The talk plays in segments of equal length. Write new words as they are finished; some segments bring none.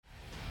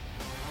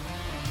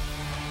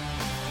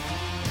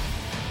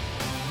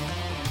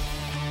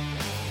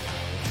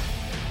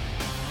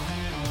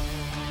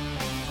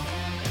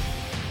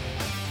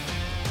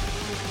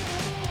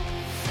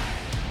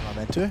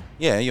meant to?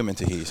 Yeah, you're meant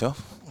to hear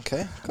yourself.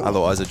 Okay, cool.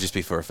 Otherwise, it'd just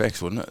be for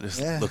effects, wouldn't it?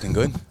 Just looking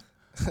good.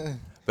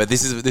 But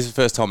this is the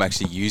first time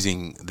actually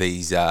using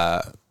these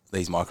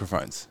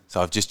microphones.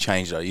 So I've just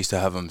changed it. I used to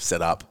have them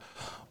set up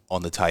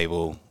on the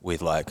table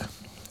with like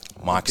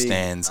mic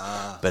stands,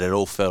 but it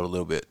all felt a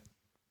little bit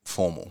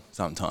formal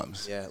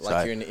sometimes. Yeah,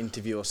 like you're in an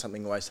interview or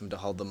something, away someone to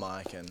hold the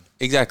mic and...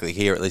 Exactly.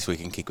 Here, at least we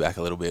can kick back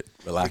a little bit,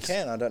 relax. We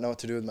can. I don't know what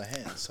to do with my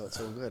hands, so it's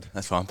all good.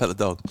 That's fine. Pet the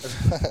dog.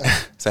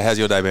 So how's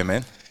your day been,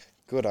 man?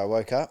 Good. I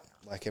woke up,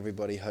 like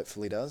everybody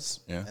hopefully does,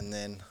 Yeah. and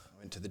then I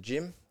went to the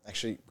gym.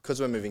 Actually, because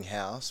we're moving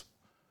house,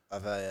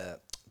 I've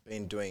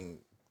been doing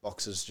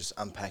boxes, just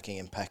unpacking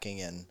and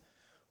packing and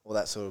all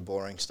that sort of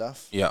boring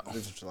stuff. Yeah. We've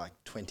moved to like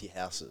 20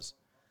 houses.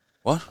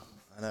 What?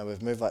 I know,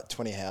 we've moved like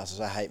 20 houses.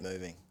 I hate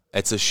moving.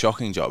 It's a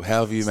shocking job.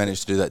 How have you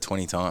managed to do that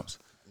 20 times?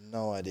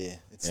 No idea.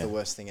 It's the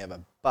worst thing ever.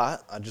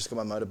 But I just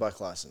got my motorbike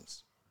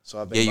license. So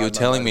I've been Yeah, you were riding my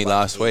telling me motorbike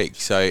last here. week.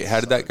 So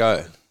how did that go?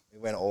 Good.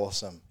 It went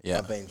awesome. Yeah.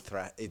 I've been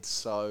it's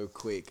so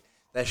quick.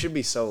 They should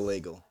be so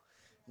illegal.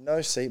 No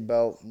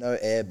seatbelt, no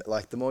air.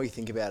 Like, the more you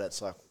think about it,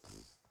 it's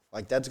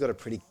like Dad's got a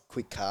pretty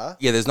quick car.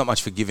 Yeah, there's not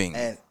much forgiving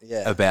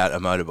about a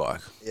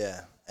motorbike.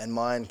 Yeah, and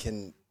mine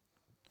can,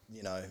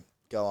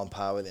 go on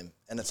par with him.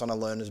 And it's on a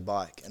learner's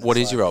bike. And What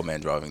is your old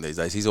man driving these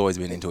days? He's always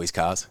been into his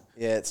cars.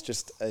 Yeah, it's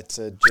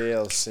a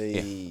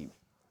GLC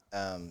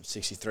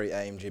 63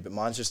 AMG, but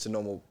mine's just a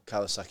normal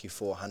Kawasaki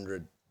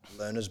 400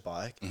 learner's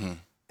bike. Mm-hmm.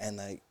 And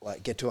they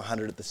get to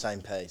 100 at the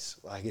same pace.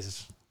 Like,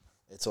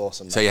 it's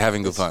awesome. So you're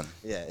having good fun?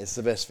 Yeah, it's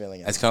the best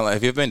feeling ever. It's kind of like,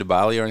 have you ever been to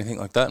Bali or anything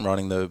like that and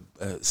riding the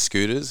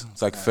scooters?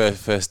 It's like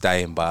first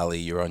day in Bali,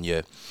 you're on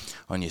your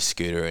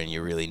scooter and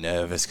you're really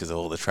nervous because of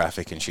all the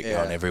traffic and shit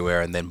going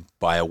everywhere. And then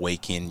by a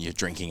week in, you're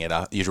drinking it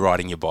up. You're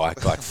riding your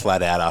bike like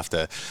flat out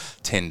after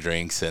 10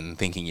 drinks and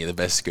thinking you're the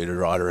best scooter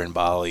rider in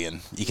Bali.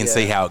 And you can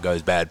see how it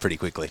goes bad pretty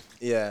quickly.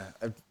 Yeah.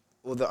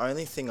 Well, the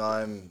only thing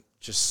I'm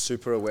just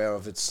super aware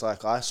of, it's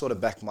like I sort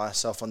of back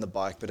myself on the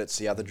bike, but it's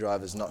the other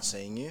drivers not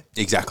seeing you.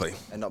 Exactly.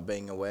 And not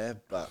being aware,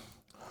 but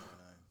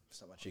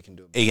there's not much you can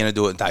do. Are you going to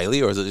do it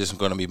daily, or is it just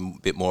going to be a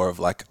bit more of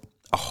like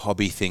a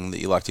hobby thing that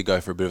you like to go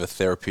for a bit of a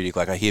therapeutic?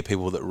 Like I hear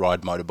people that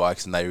ride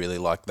motorbikes and they really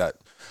like that.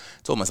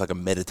 It's almost like a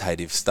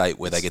meditative state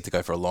where they get to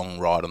go for a long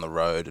ride on the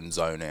road and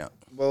zone out.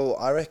 Well,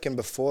 I reckon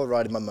before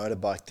riding my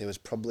motorbike, there was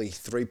probably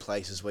 3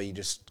 places where you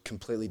just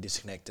completely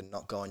disconnect and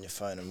not go on your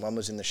phone. And one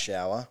was in the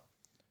shower.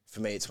 For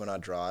me, it's when I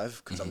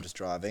drive, because I'm just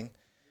driving.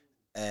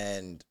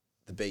 And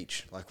the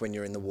beach, like when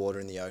you're in the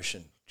water in the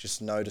ocean.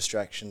 Just no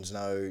distractions,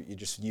 you're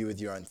just you with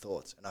your own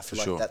thoughts. And I feel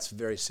like that's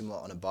very similar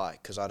on a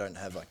bike, because I don't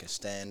have like a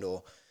stand,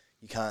 or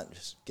you can't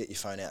just get your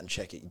phone out and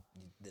check it.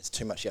 There's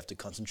too much you have to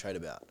concentrate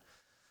about.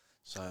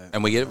 So,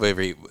 and we get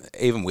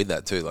even with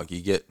that too, like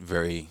you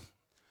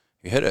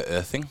heard of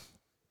earthing?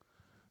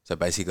 So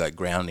basically like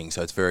grounding.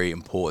 So it's very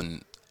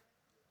important,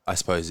 I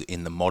suppose,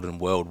 in the modern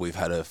world, we've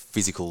had a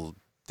physical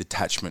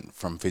detachment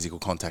from physical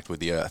contact with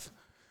the earth.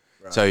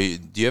 Right. So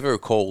do you ever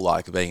recall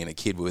like being a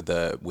kid with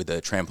a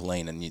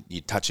trampoline and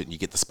you touch it and you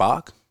get the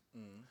spark?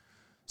 Mm.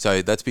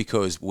 So that's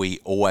because we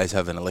always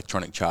have an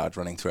electronic charge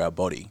running through our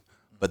body,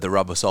 but the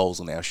rubber soles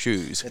on our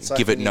shoes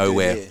give it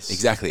nowhere.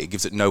 Exactly. It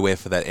gives it nowhere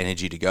for that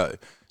energy to go.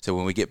 So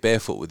when we get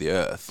barefoot with the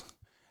earth,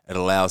 it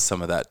allows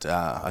some of that,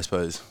 I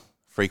suppose,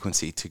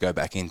 frequency to go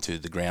back into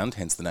the ground,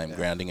 hence the name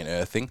grounding and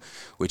earthing,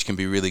 which can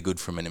be really good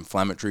from an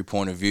inflammatory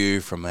point of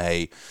view, from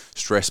a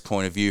stress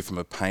point of view, from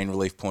a pain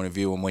relief point of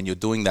view. And when you're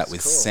doing that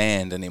with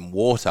sand and in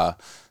water,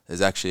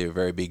 there's actually a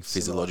very big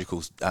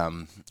physiological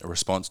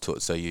response to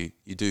it. So you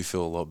do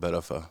feel a lot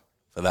better for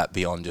that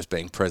beyond just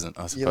being present,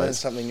 I suppose. You learn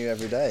something new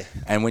every day.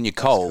 And when you're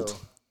cold,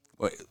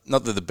 well,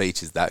 not that the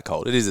beach is that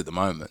cold, it is at the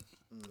moment,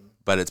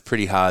 but it's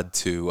pretty hard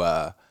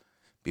to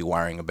be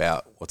worrying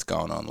about what's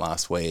going on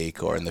last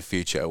week or in the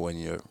future when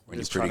you're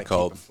pretty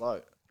cold. Keep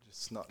afloat,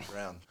 just not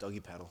drown,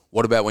 doggy paddle.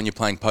 What about when you're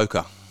playing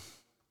poker?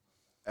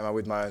 Am I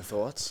with my own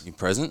thoughts? You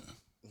present?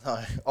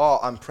 No. Oh,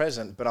 I'm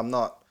present, but I'm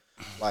not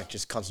like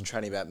just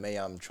concentrating about me.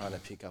 I'm trying to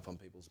pick up on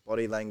people's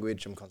body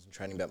language. I'm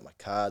concentrating about my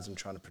cards. I'm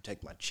trying to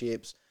protect my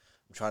chips.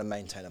 I'm trying to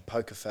maintain a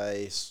poker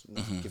face,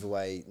 not give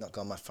away, not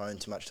go on my phone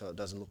too much so it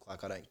doesn't look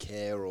like I don't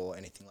care or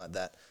anything like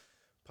that.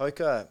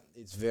 Poker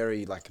is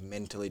very like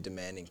mentally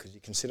demanding, because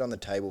you can sit on the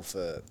table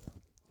for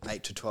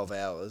 8 to 12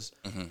 hours,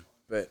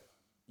 but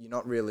you're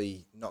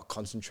not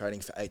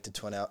concentrating for 8 to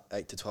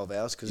 12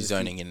 hours. Cause you're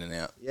zoning in and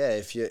out. Yeah,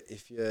 if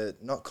you're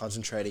not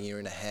concentrating, you're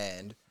in a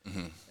hand,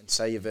 and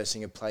say you're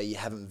versing a player you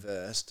haven't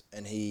versed,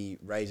 and he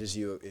raises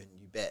you, and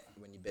you bet.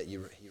 When you bet,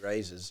 he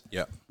raises.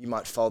 Yeah, you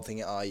might fold,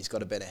 thinking, he's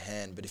got a better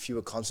hand. But if you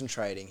were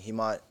concentrating, he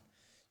might,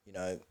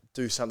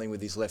 do something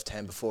with his left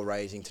hand before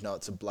raising to know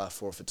it's a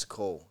bluff or if it's a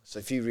call. So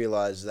if you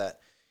realise that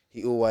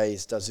he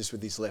always does this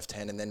with his left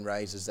hand and then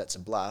raises, that's a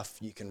bluff,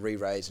 you can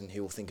re-raise and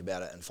he will think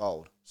about it and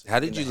fold. So how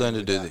did you learn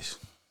to do this?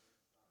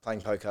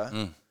 Playing poker.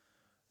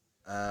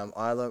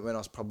 I learned when I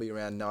was probably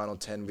around 9 or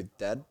 10 with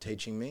Dad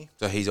teaching me.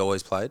 So he's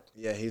always played?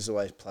 Yeah, he's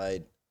always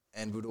played.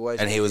 And would always.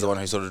 And he was the one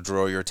who sort of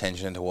drew your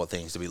attention to what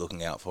things to be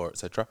looking out for,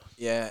 etc.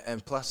 Yeah,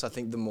 and plus I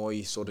think the more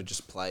you sort of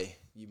just play,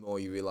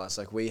 you realise.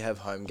 Like, we have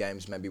home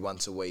games maybe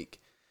once a week,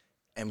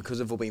 and because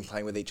we've all been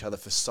playing with each other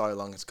for so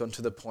long, it's gone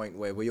to the point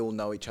where we all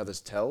know each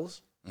other's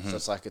tells. So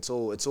it's like it's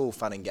all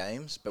fun and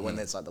games, but when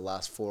there's like the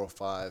last 4 or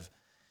 5,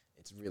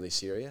 it's really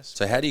serious.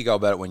 So how do you go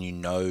about it when you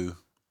know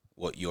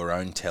what your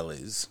own tell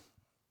is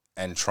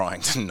and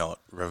trying to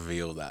not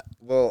reveal that?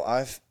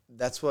 Well,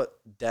 that's what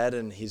Dad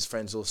and his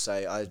friends all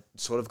say. I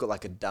sort of got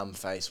like a dumb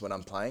face when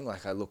I'm playing.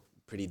 Like, I look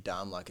pretty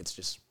dumb. Like, it's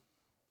just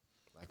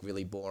like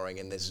really boring,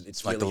 and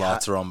it's like really the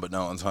lights are on, but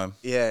no one's home.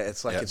 Yeah,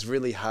 it's like it's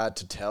really hard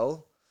to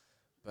tell.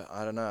 But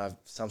I don't know.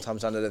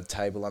 Sometimes under the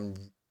table,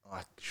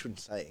 I shouldn't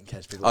say it in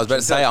case people. I was about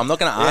to say, I'm not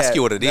going to ask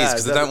you what it is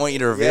because I don't want you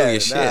to reveal your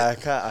shit. I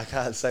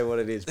can't say what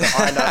it is, but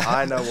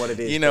I know what it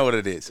is. You know what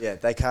it is. Yeah,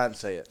 they can't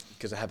see it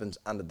because it happens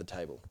under the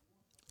table.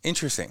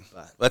 Interesting.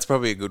 That's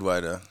probably a good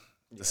way to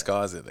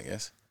disguise it, I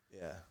guess.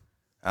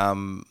 Yeah.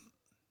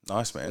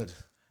 Nice, man. Good.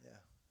 Yeah.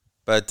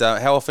 But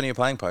how often are you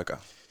playing poker?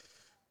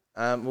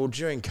 Well,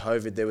 during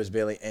COVID, there was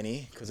barely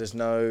any because there's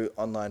no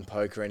online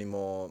poker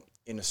anymore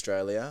in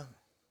Australia,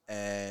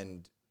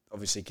 and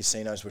obviously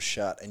casinos were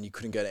shut and you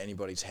couldn't go to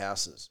anybody's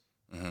houses.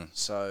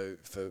 So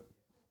for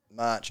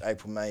March,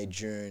 April, May,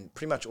 June,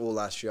 pretty much all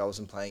last year, I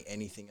wasn't playing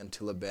anything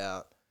until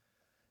about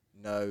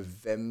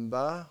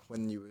November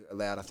when you were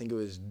allowed, I think it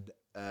was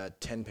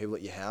 10 people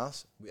at your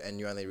house, and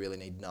you only really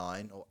need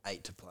 9 or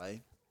 8 to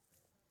play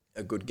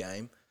a good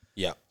game.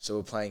 Yeah. So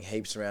we're playing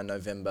heaps around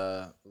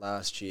November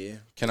last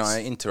year. Can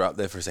I interrupt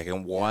there for a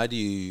second? Why do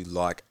you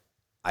like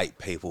 8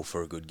 people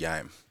for a good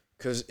game?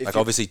 Because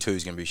obviously 2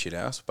 is going to be shit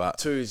house, but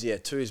 2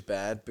 is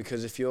bad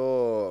because if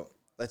you're,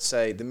 let's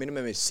say the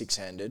minimum is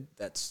 6-handed,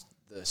 that's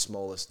the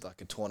smallest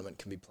like a tournament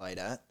can be played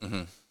at.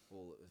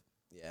 Well,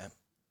 yeah.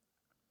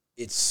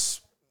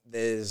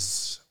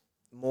 There's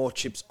more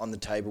chips on the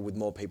table with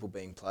more people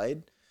being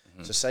played.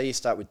 So say you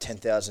start with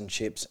 10,000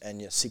 chips and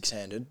you're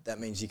 6-handed, that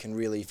means you can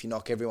really, if you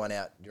knock everyone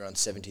out, you're on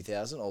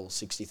 70,000 or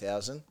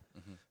 60,000.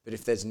 But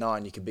if there's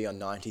 9, you could be on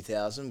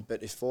 90,000.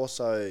 But if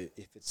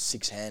it's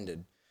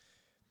 6-handed,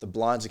 the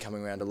blinds are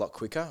coming around a lot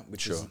quicker,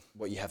 which is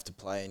what you have to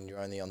play, and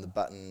you're only on the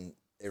button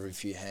every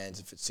few hands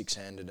if it's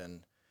 6-handed,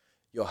 and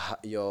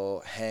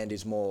your hand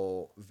is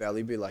more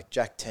valuable. Like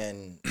Jack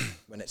 10,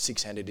 when it's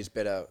 6-handed, is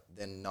better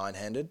than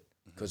 9-handed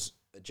because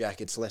a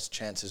Jack, it's less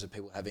chances of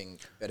people having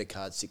better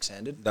cards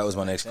 6-handed. That was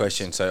my next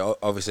question. So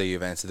obviously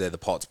you've answered there, the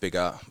pot's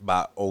bigger,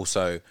 but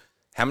also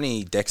how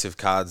many decks of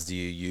cards do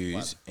you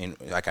use?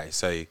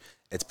 So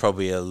it's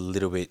probably a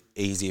little bit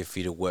easier for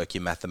you to work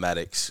your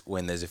mathematics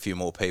when there's a few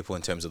more people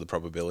in terms of the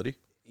probability.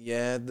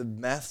 Yeah, the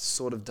math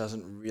sort of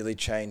doesn't really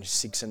change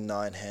 6 and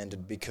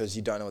 9-handed because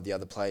you don't know what the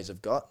other players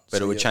have got. But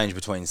so it would change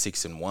between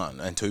 6 and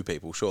 1 and 2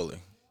 people, surely.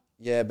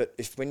 Yeah, but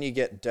if we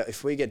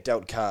get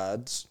dealt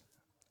cards,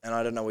 and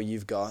I don't know what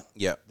you've got,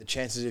 the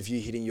chances of you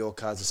hitting your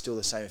cards are still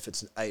the same if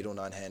it's an 8 or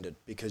 9-handed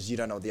because you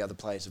don't know what the other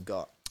players have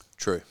got.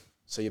 True.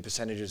 So your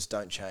percentages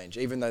don't change,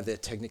 even though there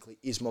technically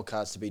is more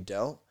cards to be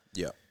dealt.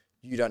 Yeah.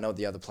 You don't know what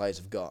the other players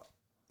have got.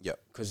 Yeah.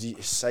 Because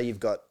say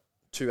you've got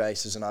 2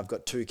 aces and I've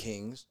got 2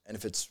 kings, and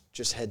if it's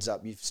just heads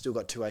up, you've still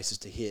got 2 aces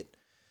to hit.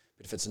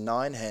 But if it's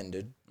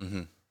 9-handed,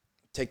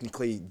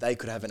 technically they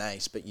could have an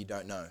ace, but you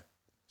don't know.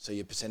 So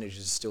your percentage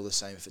is still the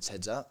same if it's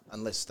heads up,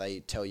 unless they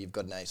tell you've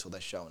got an ace or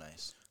they show an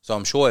ace. So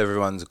I'm sure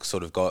everyone's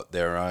sort of got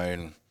their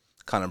own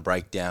kind of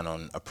breakdown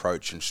on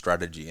approach and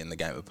strategy in the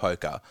game of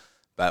poker.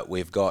 But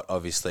we've got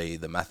obviously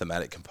the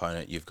mathematic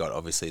component, you've got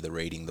obviously the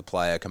reading the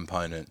player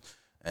component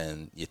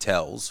and your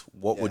tells.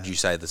 What would you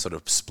say the sort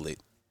of split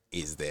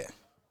is there?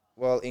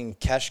 Well, in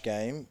cash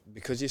game,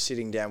 because you're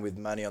sitting down with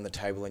money on the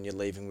table and you're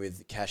leaving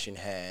with cash in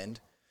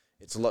hand,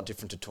 it's a lot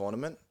different to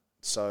tournament.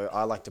 So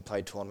I like to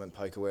play tournament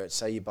poker where it's,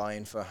 say you buy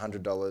in for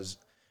 $100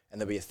 and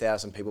there'll be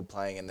 1,000 people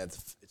playing and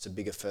it's a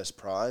bigger first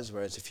prize.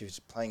 Whereas if you're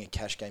playing a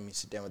cash game, you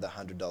sit down with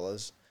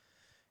 $100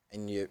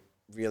 and you're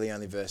really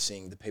only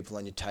versing the people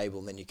on your table,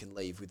 and then you can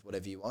leave with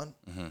whatever you want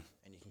and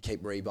you can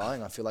keep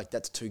rebuying. I feel like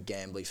that's too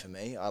gambly for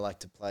me. I like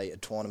to play a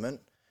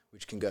tournament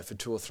which can go for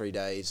 2 or 3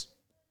 days,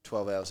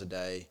 12 hours a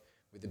day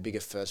with a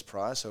bigger first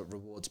prize, so it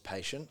rewards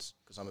patience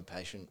because I'm a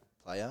patient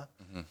player.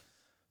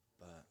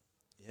 But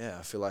yeah,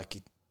 I feel like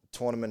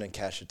tournament and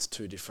cash, it's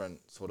 2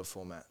 different sort of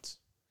formats.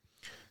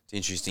 It's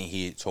interesting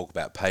here to talk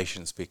about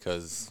patience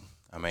because,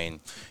 I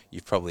mean,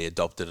 you've probably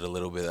adopted a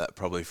little bit of that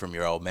probably from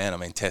your old man. I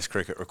mean, Test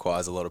cricket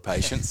requires a lot of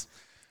patience.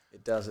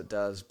 It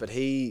does. But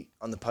he,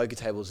 on the poker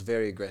table, is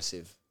very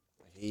aggressive.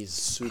 He's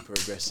super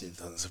aggressive.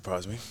 Doesn't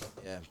surprise me.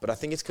 Yeah, but I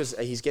think it's because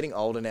he's getting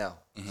older now,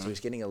 so he's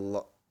getting a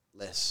lot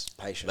less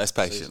patient. Less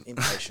patient. So he's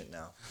impatient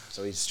now.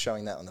 So he's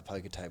showing that on the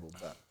poker table,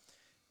 but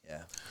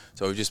yeah.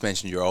 So we've just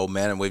mentioned your old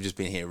man, and we've just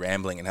been here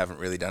rambling and haven't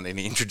really done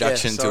any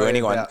introduction to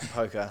anyone. About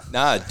poker.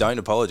 No, don't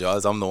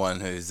apologise. I'm the one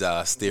who's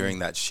steering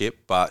that ship.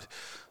 But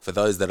for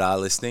those that are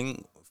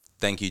listening,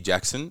 thank you,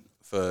 Jackson,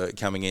 for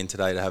coming in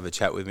today to have a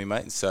chat with me,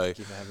 mate. So thank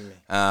you for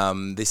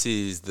having me. This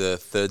is the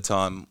 3rd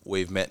time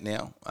we've met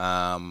now,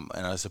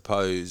 and I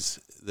suppose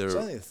it's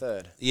only the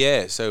 3rd.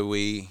 Yeah. So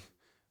I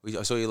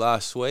saw you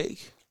last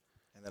week.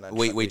 And then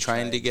we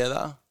trained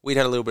together. We'd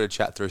had a little bit of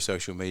chat through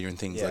social media and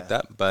things like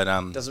that. But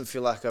it doesn't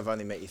feel like I've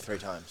only met you 3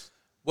 times.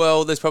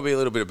 Well, there's probably a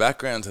little bit of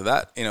background to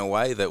that in a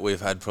way, that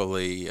we've had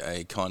probably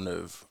a kind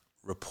of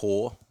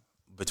rapport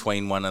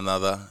between one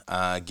another,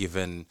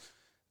 given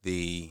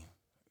the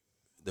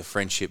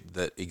friendship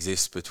that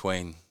exists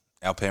between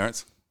our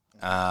parents,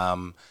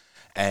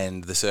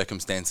 and the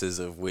circumstances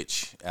of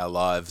which our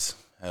lives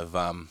have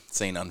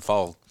seen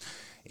unfold.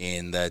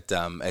 In that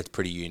it's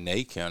pretty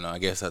unique, and I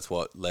guess that's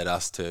what led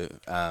us to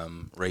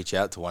reach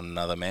out to one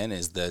another, man,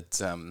 is that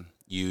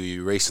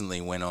you recently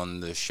went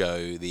on the show,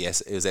 it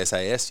was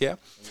SAS, yeah?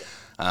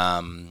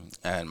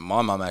 And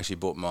my mum actually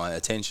brought my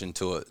attention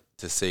to it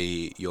to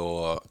see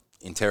your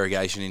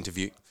interrogation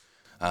interview.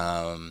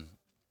 And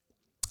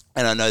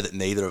I know that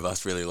neither of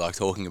us really like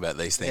talking about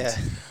these things.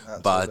 Yeah,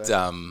 but,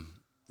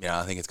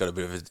 I think it's got a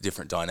bit of a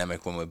different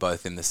dynamic when we're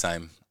both in the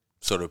same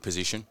sort of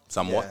position,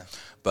 somewhat. Yeah.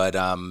 But,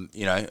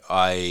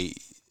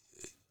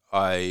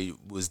 I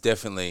was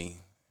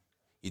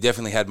you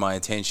definitely had my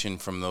attention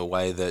from the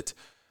way that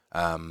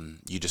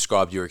you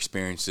described your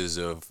experiences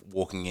of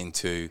walking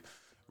into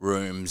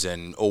rooms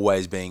and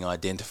always being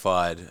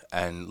identified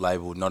and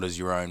labelled not as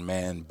your own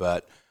man,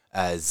 but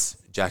as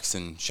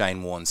Jackson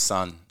Shane Warne's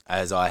son,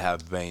 as I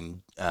have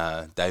been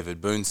David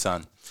Boone's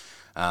son,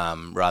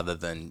 rather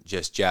than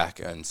just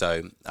Jack. And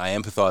so I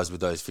empathised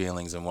with those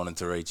feelings and wanted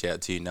to reach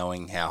out to you,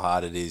 knowing how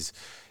hard it is,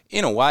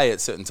 in a way, at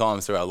certain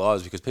times through our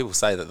lives, because people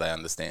say that they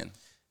understand.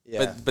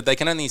 Yeah. But they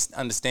can only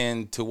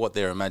understand to what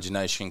their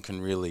imagination can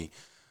really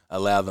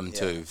allow them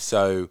to.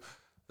 So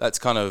that's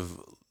kind of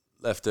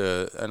left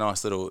a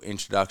nice little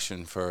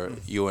introduction for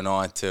you and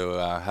I to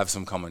have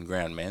some common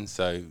ground, man.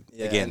 So,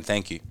 again,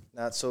 thank you.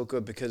 No, it's all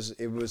good, because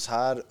it was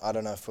hard. I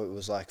don't know if it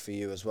was like for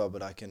you as well,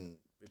 but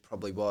it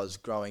probably was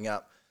growing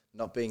up,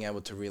 not being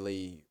able to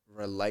really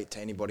relate to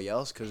anybody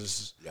else,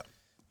 because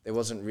there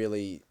wasn't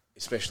really,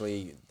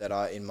 especially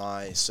in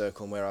my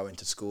circle and where I went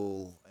to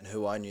school and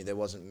who I knew, there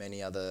wasn't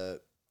many other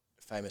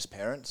famous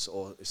parents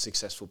or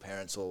successful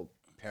parents or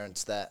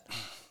parents that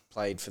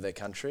played for their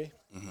country.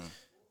 Mm-hmm.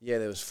 Yeah,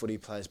 there was footy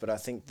players, but I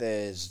think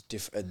there's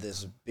a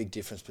big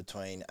difference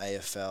between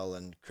AFL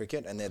and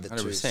cricket, and they're the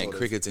 2 sort of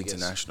cricket's biggest,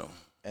 international.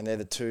 And they're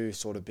the 2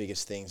 sort of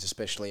biggest things,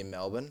 especially in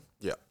Melbourne.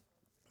 Yeah.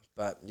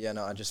 But,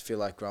 I just feel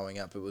like growing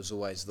up, it was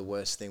always the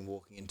worst thing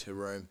walking into a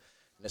room,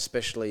 and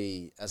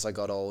especially as I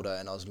got older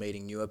and I was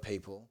meeting newer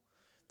people,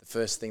 the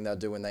first thing they'd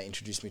do when they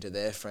introduced me to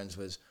their friends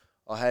was,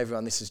 "Oh, hey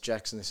everyone, this is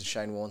Jackson, this is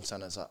Shane Warne's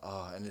son." I was like,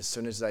 oh, and as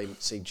soon as they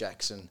see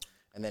Jackson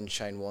and then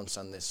Shane Warne's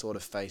son, their sort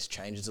of face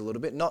changes a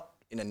little bit, not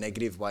in a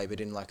negative way,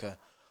 but in like hey,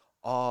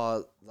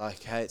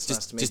 it's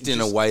nice to meet you. Just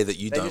in a way that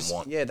you don't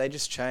want. Yeah, they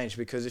just change,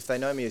 because if they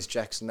know me as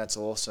Jackson, that's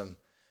awesome.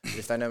 But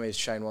if they know me as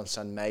Shane Warne's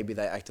son, maybe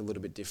they act a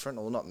little bit different.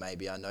 Or not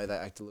maybe, I know they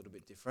act a little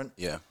bit different.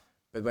 Yeah.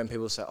 But when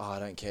people say, "Oh, I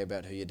don't care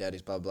about who your dad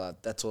is," blah, blah,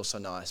 that's also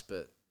nice.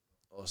 But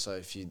also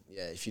if you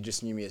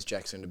just knew me as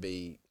Jackson, it'd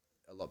be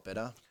a lot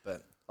better.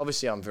 But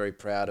obviously I'm very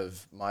proud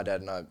of my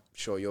dad, and I'm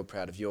sure you're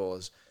proud of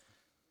yours.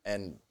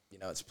 And,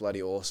 it's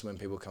bloody awesome when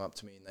people come up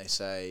to me and they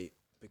say,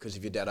 "Because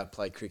of your dad, I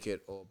played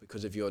cricket," or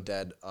 "Because of your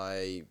dad,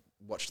 I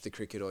watched the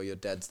cricket," or "Your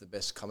dad's the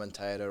best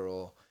commentator,"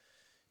 or,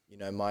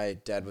 "My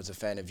dad was a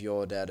fan of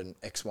your dad," and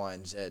X, Y,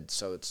 and Z.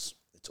 So it's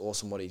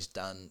awesome what he's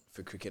done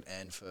for cricket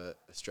and for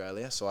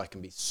Australia. So I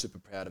can be super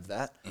proud of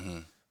that. Mm-hmm.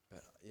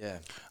 But, yeah.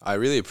 I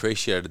really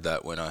appreciated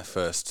that when I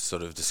first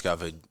sort of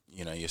discovered,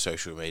 your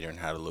social media and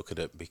how to look at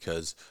it,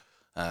 because,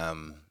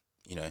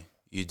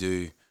 you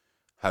do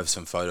have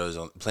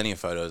plenty of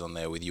photos on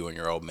there with you and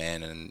your old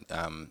man, and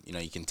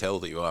you can tell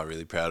that you are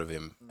really proud of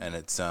him. And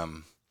it's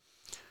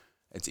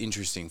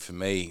interesting for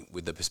me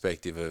with the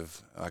perspective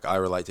of, like, I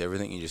relate to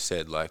everything you just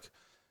said, like,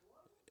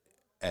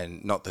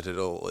 and not that it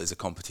all is a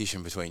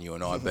competition between you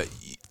and I, but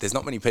there's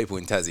not many people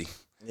in Tassie.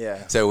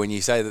 Yeah. So when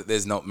you say that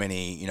there's not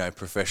many,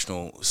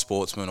 professional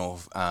sportsmen or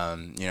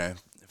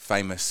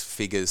famous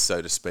figures,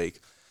 so to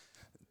speak,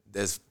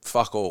 there's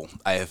fuck all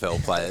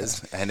AFL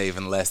players, and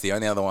even less. The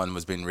only other one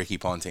was been Ricky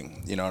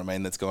Ponting. You know what I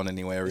mean? That's gone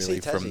anywhere really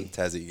from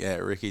Tassie. Yeah,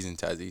 Ricky's in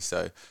Tassie.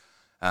 So,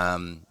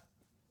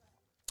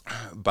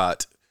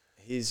 but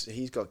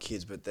he's got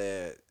kids, but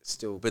they're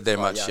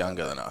much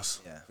younger than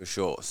us, for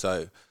sure.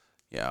 So,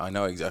 yeah, I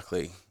know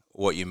exactly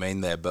what you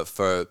mean there. But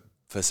for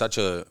such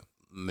a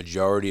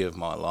majority of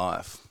my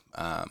life,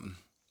 and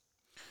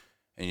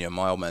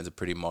my old man's a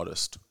pretty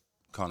modest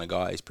kind of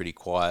guy. He's pretty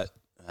quiet.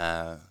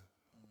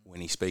 When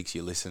he speaks,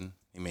 you listen.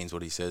 He means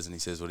what he says, and he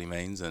says what he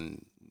means,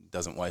 and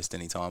doesn't waste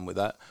any time with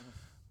that.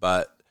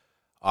 But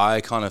I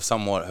kind of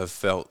somewhat have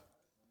felt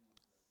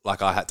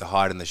like I had to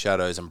hide in the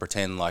shadows and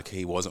pretend like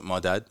he wasn't my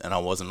dad, and I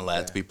wasn't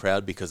allowed to be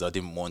proud, because I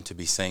didn't want to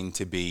be seen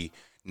to be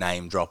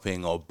name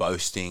dropping or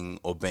boasting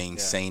or being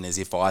seen as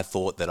if I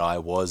thought that I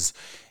was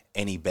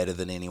any better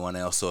than anyone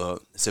else or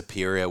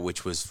superior,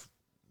 which was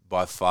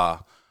by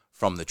far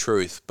from the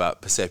truth.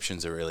 But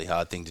perception's a really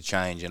hard thing to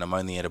change, and I'm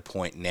only at a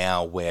point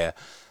now where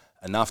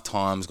enough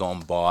time's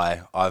gone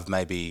by. I've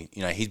maybe,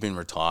 he's been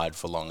retired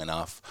for long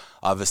enough.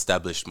 I've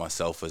established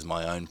myself as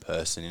my own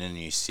person in a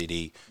new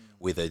city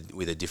with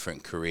a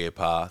different career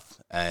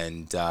path,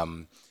 and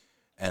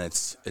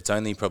it's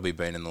only probably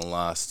been in the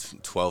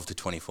last 12 to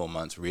 24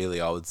 months,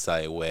 really, I would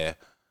say, where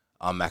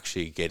I'm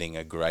actually getting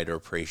a greater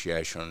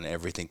appreciation on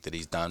everything that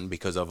he's done,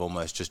 because I've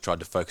almost just tried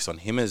to focus on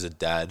him as a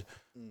dad,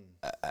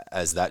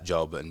 as that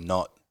job, and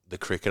not the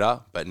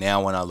cricketer. But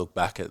now when I look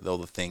back at all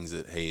the things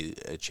that he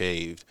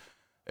achieved,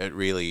 it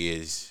really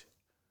is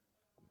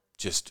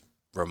just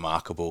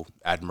remarkable,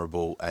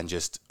 admirable, and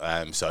just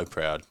I'm so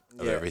proud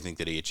of everything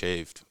that he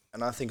achieved.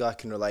 And I think I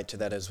can relate to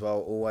that as well.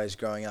 Always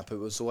growing up, it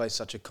was always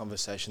such a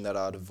conversation that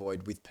I'd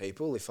avoid with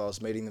people if I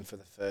was meeting them for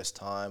the first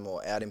time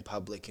or out in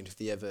public. And if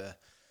they ever,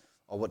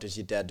 or what does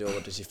your dad do, or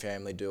what does your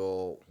family do,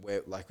 or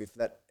where, like if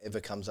that ever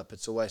comes up,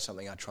 it's always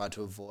something I try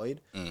to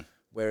avoid.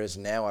 Whereas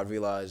now I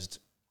realised,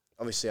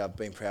 obviously I've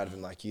been proud of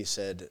him, like you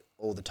said,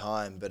 all the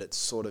time, but it's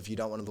sort of, you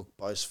don't want to look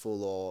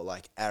boastful or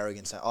like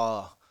arrogant, say,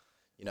 oh,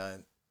 you know,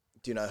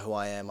 do you know who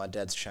I am? My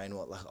dad's Shane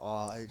Watt. Like,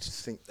 oh, I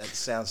just think that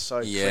sounds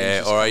so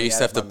cringe, or I used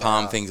to have to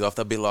palm things off.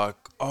 They'd be like,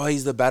 oh,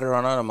 he's the batter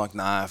on it. I'm like,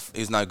 nah,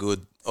 he's no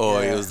good.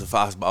 Or he was the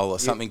fast bowler.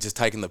 Something, just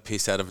taking the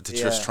piss out of it to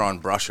just try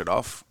and brush it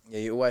off. Yeah,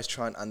 you always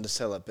try and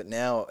undersell it. But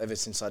now, ever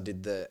since I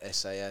did the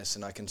SAS,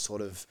 and I can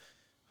sort of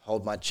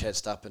hold my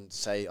chest up and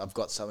say I've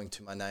got something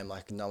to my name,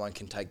 like no one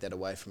can take that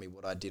away from me,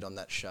 what I did on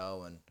that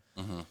show.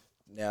 And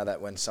now that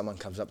when someone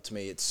comes up to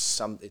me, it's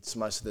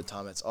most of the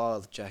time it's,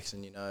 oh,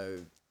 Jackson, you know,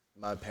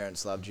 my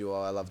parents loved you,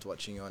 or I loved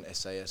watching you on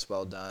SAS,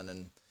 well done,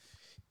 and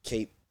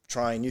keep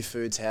trying new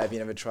foods. How have you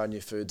never tried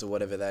new foods, or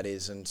whatever that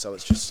is? And so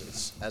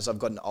it's as I've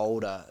gotten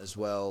older as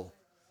well,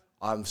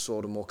 I'm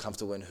sort of more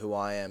comfortable in who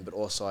I am, but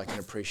also I can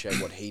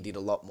appreciate what he did a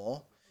lot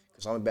more,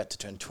 because I'm about to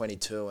turn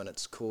 22, and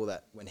it's cool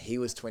that when he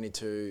was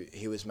 22,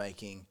 he was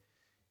making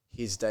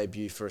his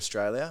debut for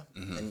Australia.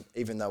 And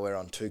even though we're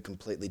on two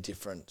completely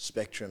different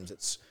spectrums,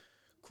 it's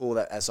cool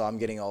that as I'm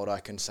getting older, I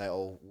can say,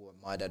 oh, well,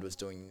 my dad was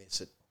doing this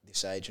at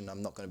this age, and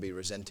I'm not going to be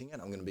resenting it.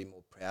 I'm going to be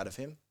more proud of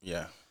him.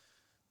 Yeah.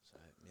 So,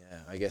 yeah,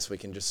 I guess we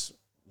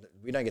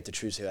don't get to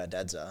choose who our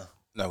dads are.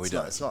 No, we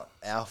don't. It's not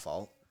our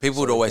fault. People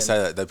would always say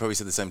that. They'd probably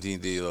say the same thing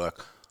to you, like,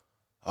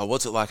 oh,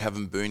 what's it like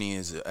having Booney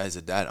as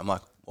a dad? I'm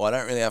like, well, I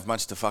don't really have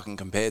much to fucking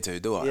compare to,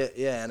 do I?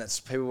 Yeah, and it's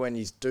people, when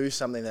you do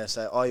something, they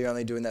say, oh, you're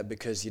only doing that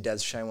because your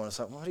dad's Shane Warne. It's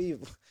like, what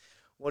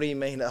do you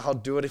mean? I'll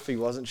do it if he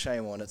wasn't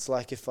Shane Warne. It's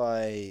like if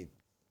we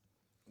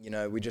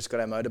just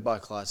got our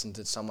motorbike license,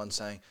 it's someone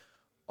saying,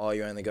 oh,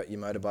 you only got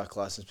your motorbike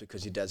license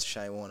because your dad's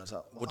Shane Warne. It's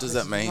like, what does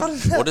that mean?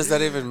 What does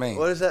that even mean?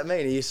 What does that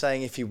mean? Are you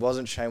saying if he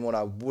wasn't Shane Warne,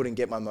 I wouldn't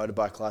get my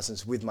motorbike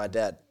license with my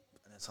dad?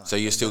 And it's like, so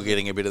you're still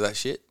getting a bit of that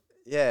shit?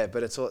 Yeah,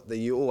 but it's all,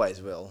 you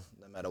always will,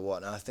 no matter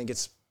what. And I think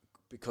it's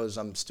because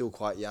I'm still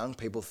quite young.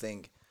 People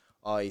think,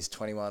 oh, he's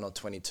 21 or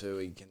 22,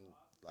 he can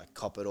like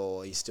cop it,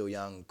 or he's still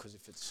young. Because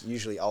if it's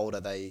usually older,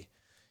 they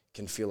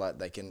can feel like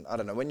they can, I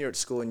don't know, when you're at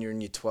school and you're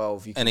in year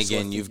 12, you can. And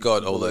again, you've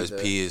got all those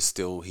peers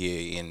still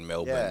here in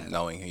Melbourne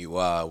knowing who you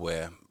are,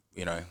 where,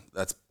 you know,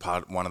 that's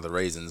one of the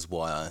reasons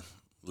why I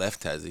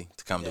left Tassie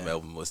to come to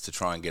Melbourne, was to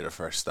try and get a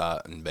fresh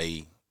start and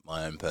be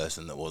my own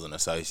person that wasn't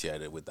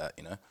associated with that,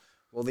 you know.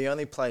 Well, the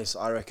only place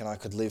I reckon I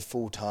could live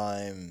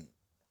full-time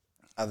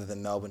other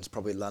than Melbourne is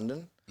probably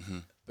London.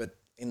 But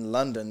in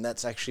London,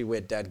 that's actually where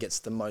Dad gets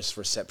the most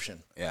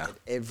reception. Yeah.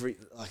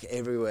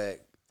 Everywhere,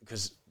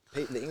 because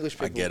the English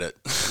people... I get it.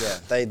 Yeah,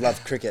 they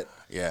love cricket.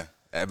 Yeah.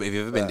 Have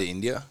you ever been to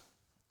India?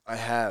 I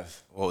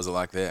have. What was it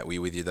like there? Were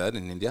you with your dad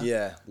in India?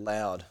 Yeah,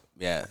 loud.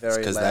 Yeah, very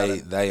because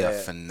loud. they are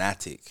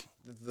fanatic.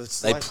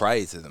 They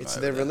pray to them. It's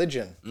their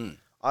religion.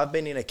 I've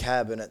been in a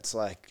cab and it's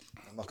like,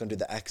 I'm not going to do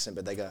the accent,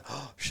 but they go,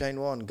 oh, Shane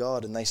Warne,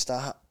 God, and they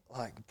start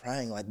like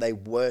praying, like they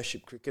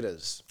worship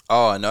cricketers.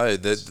 Oh, I know.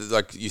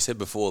 Like you said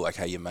before, like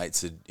how your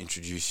mates would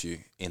introduce you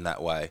in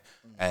that way.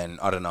 And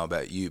I don't know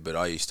about you, but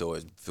I used to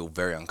always feel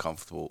very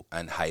uncomfortable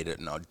and hate it,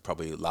 and I'd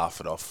probably laugh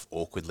it off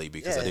awkwardly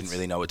because I didn't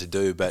really know what to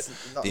do. But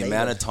the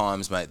amount of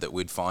times, mate, that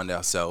we'd find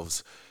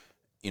ourselves,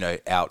 you know,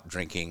 out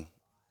drinking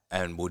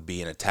and would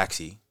be in a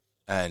taxi,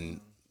 and,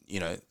 you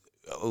know,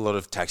 a lot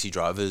of taxi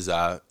drivers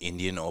are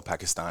Indian or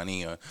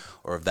Pakistani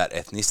or of that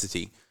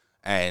ethnicity,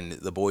 and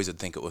the boys would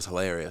think it was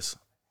hilarious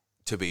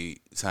to be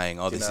saying,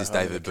 oh, this is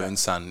David Boone's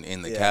son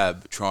in the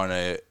cab, trying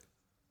to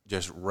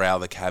just rile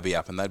the cabbie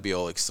up, and they'd be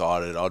all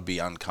excited. I'd be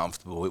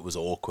uncomfortable. It was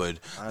awkward.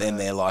 Then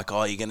they're like,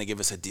 oh, you're going to give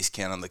us a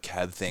discount on the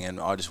cab thing, and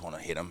I just want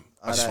to hit them.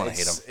 I just want to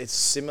hit them. It's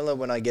similar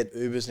when I get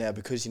Ubers now,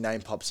 because your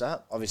name pops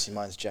up. Obviously,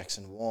 mine's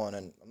Jackson Warne,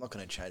 and I'm not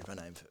going to change my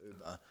name for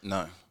Uber.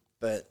 No.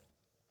 But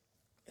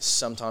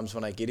sometimes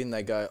when I get in,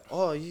 they go,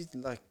 oh, you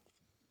like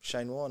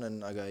Shane Warne?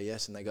 And I go,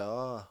 yes. And they go,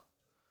 oh,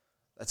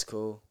 that's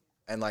cool.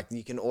 And like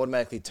you can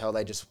automatically tell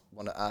they just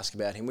want to ask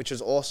about him, which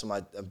is awesome.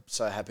 I'm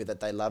so happy that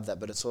they love that.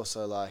 But it's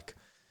also like,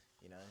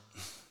 you know,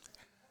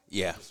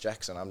 yeah, it's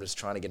Jackson. I'm just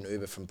trying to get an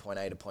Uber from point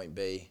A to point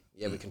B.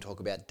 Yeah, we can talk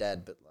about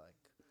Dad, but like,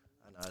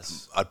 I know.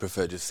 I'd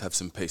prefer just have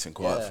some peace and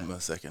quiet for a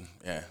second.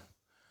 Yeah.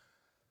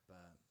 But,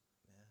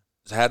 yeah.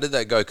 So how did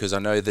that go? Because I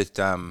know that,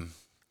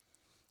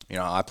 you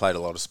know, I played a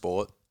lot of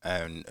sport,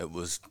 and it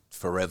was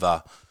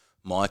forever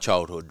my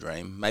childhood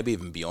dream, maybe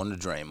even beyond a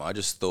dream. I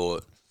just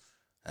thought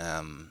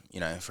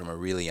from a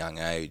really young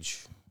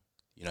age,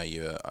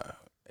 you're,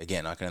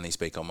 again, I can only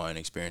speak on my own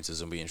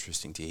experiences. It'll be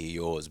interesting to hear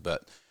yours,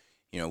 but,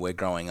 we're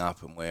growing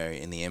up and we're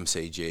in the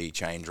MCG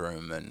change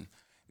room and,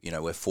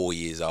 we're 4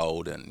 years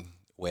old and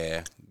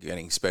we're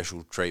getting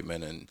special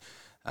treatment and,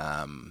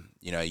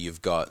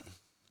 you've got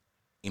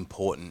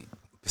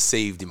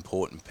perceived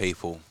important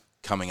people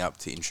coming up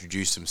to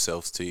introduce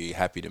themselves to you,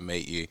 happy to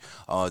meet you.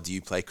 Oh, do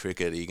you play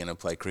cricket? Are you going to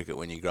play cricket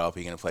when you grow up? Are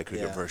you going to play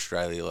cricket for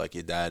Australia like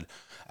your dad?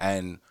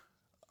 And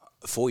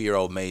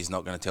 4-year-old me is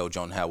not going to tell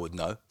John Howard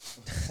no.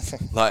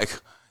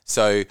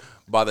 So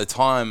by the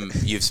time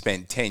you've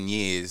spent 10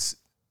 years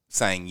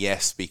saying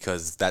yes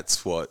because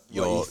that's what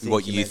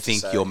you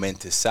think you're meant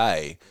to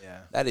say,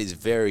 that is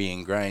very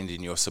ingrained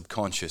in your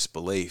subconscious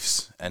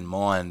beliefs and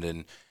mind,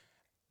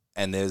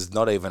 and there's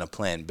not even a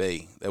plan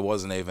B. There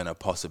wasn't even a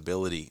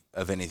possibility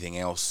of anything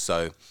else.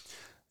 So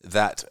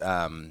that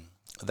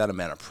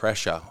amount of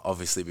pressure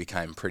obviously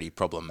became pretty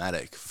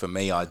problematic. For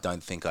me, I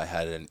don't think I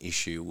had an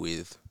issue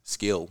with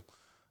skill.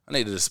 I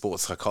needed a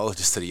sports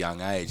psychologist at a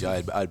young age.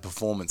 I had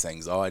performance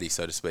anxiety,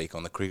 so to speak,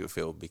 on the cricket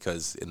field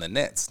because in the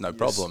nets, no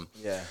problem.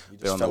 You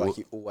just felt like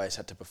you always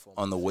had to perform.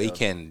 On the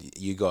weekend,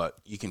 you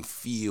can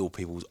feel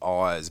people's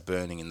eyes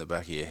burning in the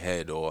back of your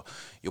head, or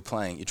you're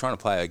trying to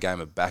play a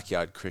game of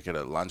backyard cricket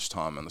at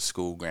lunchtime on the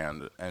school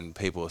ground, and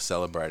people are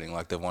celebrating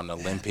like they've won an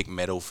Olympic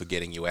medal for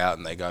getting you out,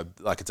 and they go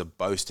like it's a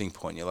boasting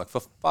point. You're like,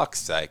 for fuck's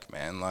sake,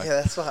 man! Like,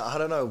 that's why I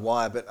don't know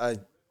why, but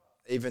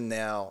even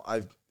now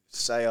I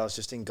say I was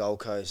just in Gold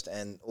Coast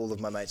and all of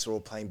my mates are all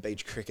playing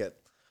beach cricket.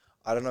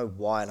 I don't know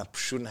why, and I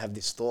shouldn't have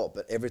this thought,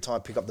 but every time I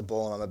pick up the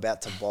ball and I'm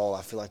about to bowl,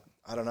 I feel like,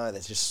 I don't know,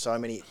 there's just so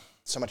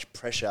much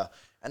pressure,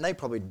 and they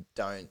probably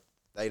don't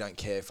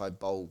care if I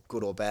bowl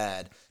good or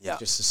bad. Yeah.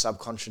 Just the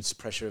subconscious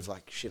pressure of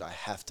like, shit, I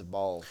have to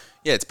bowl.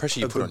 Yeah, it's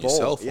pressure you put on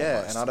yourself. Yeah,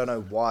 almost. and I don't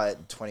know why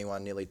at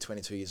 21, nearly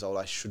 22 years old,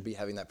 I should be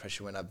having that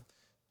pressure when I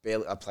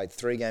played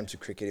 3 games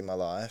of cricket in my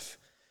life,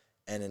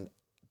 and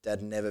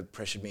Dad never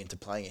pressured me into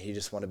playing it. He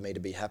just wanted me to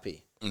be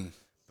happy.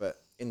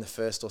 But in the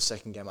first or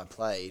second game I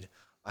played,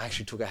 I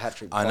actually took a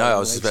hat-trick. I know, I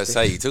was just about to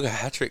say, you took a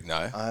hat-trick,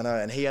 no? I know,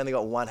 and he only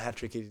got 1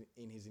 hat-trick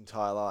in his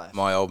entire life.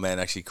 My old man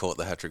actually caught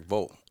the hat-trick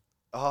ball.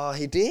 Oh,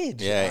 he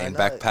did? Yeah, in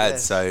back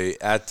pads. Yeah.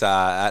 So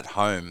at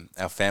home,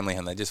 our family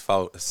home, they just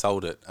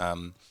sold it.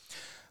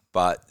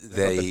 But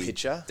the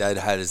picture? Dad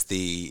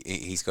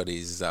he's got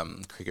his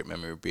cricket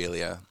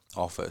memorabilia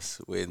office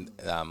with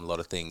a lot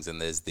of things, and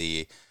there's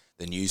the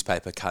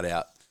newspaper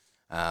cutout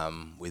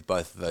with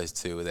both of those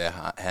two with their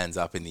hands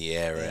up in the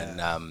air,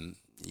 and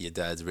your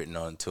dad's written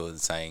onto it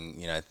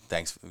saying,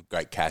 thanks,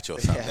 great catch or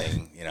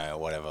something,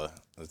 whatever.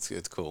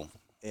 It's cool.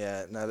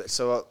 Yeah, no.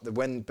 So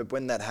when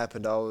that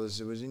happened, it was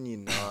in year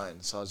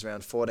 9, so I was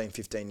around 14,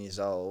 15 years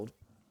old,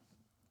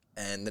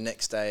 and the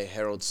next day,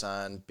 Herald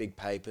Sun, big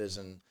papers,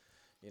 and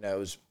it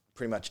was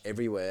pretty much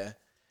everywhere.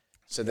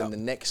 So then the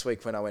next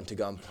week when I went to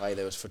go and play,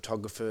 there was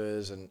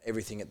photographers and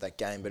everything at that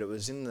game, but it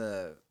was in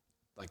the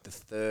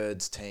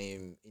thirds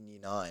team in year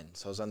 9,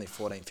 so I was only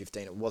 14,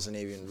 15. It wasn't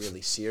even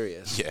really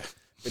serious. Yeah.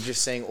 But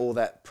just seeing all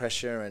that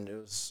pressure, and it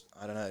was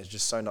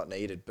just so not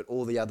needed. But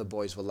all the other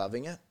boys were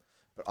loving it,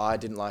 but I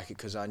didn't like it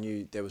because I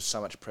knew there was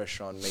so much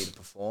pressure on me to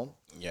perform.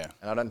 Yeah.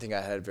 And I don't think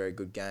I had a very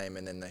good game,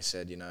 and then they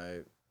said,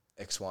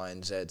 X, Y,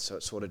 and Z, so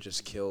it sort of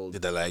just killed.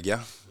 Did they lag you?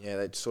 Yeah,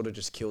 they sort of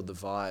just killed the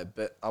vibe.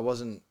 But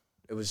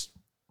it was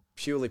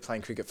purely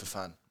playing cricket for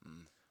fun.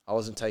 I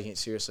wasn't taking it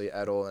seriously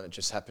at all, and it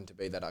just happened to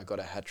be that I got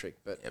a hat-trick.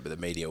 But the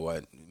media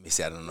won't miss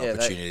out on an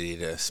opportunity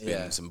to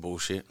spin some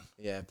bullshit.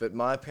 Yeah, but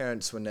my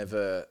parents were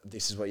never,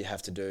 this is what you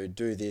have to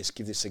do this,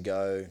 give this a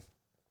go.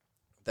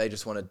 They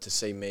just wanted to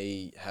see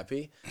me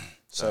happy.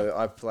 So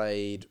I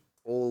played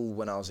all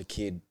when I was a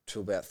kid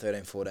till about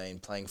 13, 14,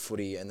 playing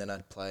footy, and then I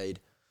played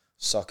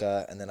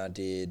soccer, and then I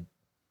did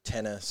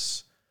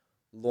tennis,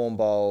 lawn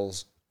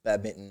bowls,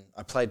 badminton.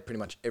 I played pretty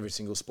much every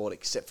single sport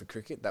except for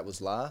cricket. That was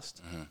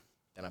last. Mm-hmm.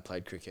 Then I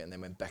played cricket and then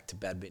went back to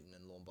badminton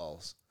and lawn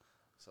bowls.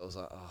 So I was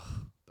like,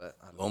 but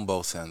lawn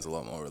bowl sounds a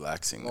lot more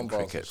relaxing than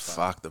cricket.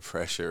 Fuck the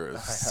pressure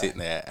of sitting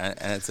there,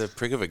 and it's a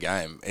prick of a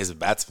game as a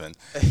batsman.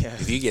 Yeah.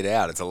 If you get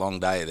out, it's a long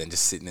day. Then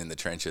just sitting in the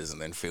trenches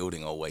and then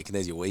fielding all week, and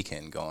there's your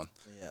weekend gone.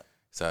 Yeah.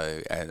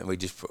 So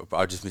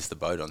I just missed the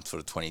boat on sort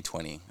of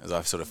 2020 as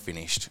I've sort of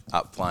finished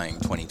up playing.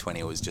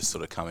 2020 was just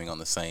sort of coming on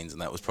the scenes,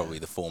 and that was probably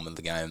the form of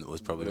the game that was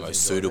probably the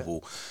most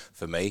suitable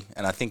for me.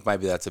 And I think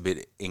maybe that's a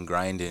bit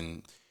ingrained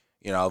in.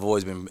 I've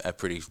always been a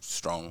pretty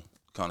strong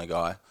kind of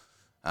guy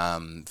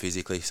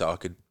physically, so I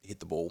could hit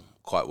the ball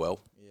quite well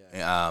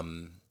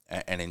and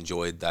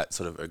enjoyed that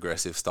sort of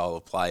aggressive style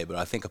of play. But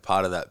I think a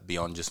part of that,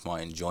 beyond just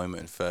my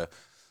enjoyment for,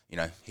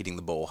 hitting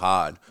the ball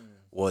hard,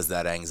 was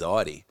that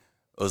anxiety.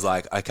 It was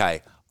like,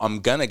 okay,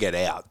 I'm going to get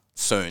out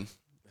soon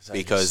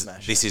because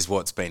this is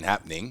what's been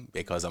happening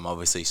because I'm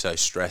obviously so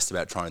stressed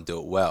about trying to do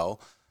it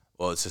well.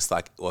 Well, it's just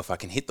like, if I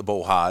can hit the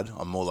ball hard,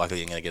 I'm more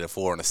likely going to get a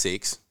 4 and a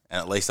 6. And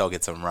at least I'll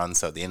get some runs.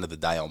 So at the end of the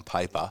day, on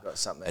paper,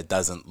 it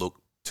doesn't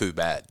look too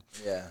bad.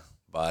 Yeah.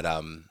 But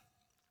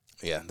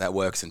that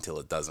works until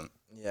it doesn't.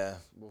 Yeah.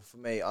 Well, for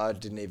me, I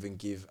didn't even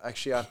give.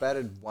 Actually, I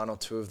batted one or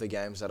two of the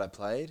games that I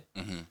played,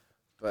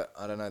 but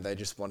I don't know. They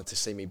just wanted to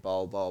see me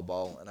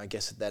bowl, and I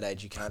guess at that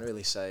age you can't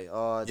really say,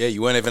 oh. Yeah,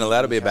 you weren't even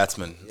allowed to be a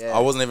batsman. Yeah. I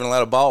wasn't even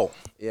allowed to bowl.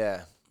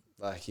 Yeah.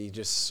 Like you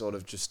just sort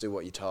of just do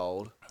what you're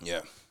told.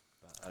 Yeah.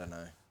 But I don't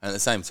know. And at the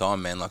same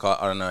time, man, like I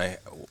don't know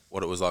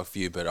what it was like for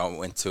you, but I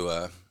went to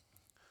a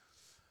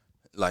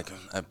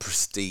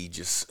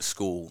prestigious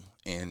school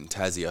in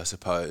Tassie, I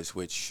suppose,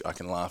 which I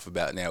can laugh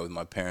about now with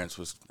my parents,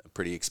 was a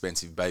pretty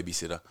expensive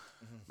babysitter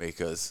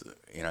because,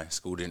 you know,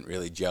 school didn't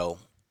really gel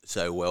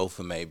so well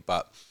for me.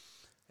 But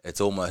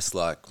it's almost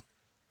like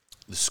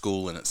the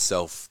school in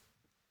itself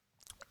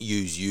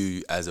use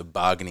you as a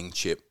bargaining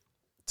chip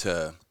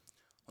to,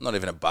 not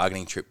even a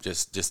bargaining chip,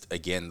 just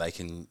again, they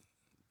can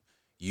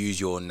use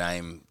your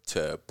name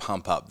to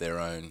pump up their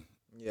own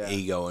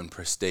ego and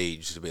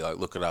prestige, to be like,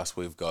 look at us,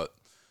 we've got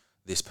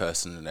this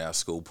person in our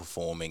school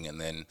performing, and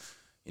then,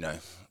 you know,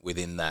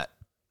 within that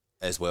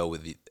as well,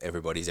 with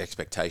everybody's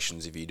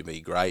expectations of you to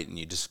be great, and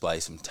you display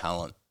some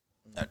talent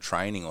at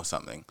training or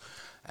something,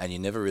 and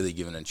you're never really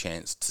given a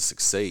chance to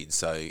succeed.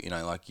 So, you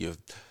know, like you're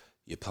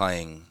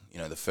playing, you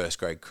know, the first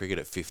grade cricket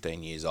at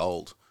 15 years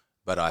old,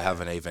 but I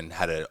haven't even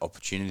had an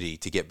opportunity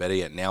to get better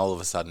yet. Now all of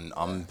a sudden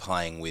I'm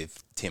playing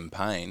with Tim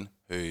Payne,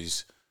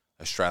 who's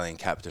Australian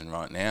captain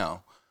right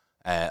now,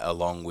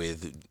 along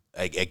with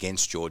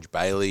against George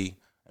Bailey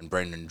and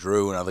Brendan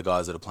Drew and other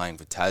guys that are playing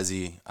for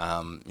Tassie,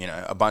 you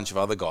know, a bunch of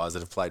other guys that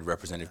have played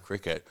representative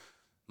cricket.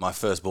 My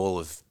first ball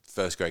of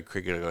first grade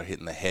cricket, I got hit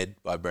in the head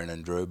by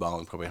Brendan Drew,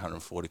 bowling probably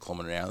 140 km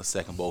an hour. The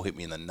second ball hit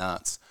me in the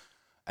nuts.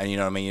 And you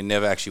know what I mean? You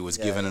never actually was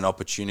given an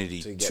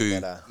opportunity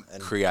to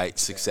create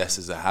success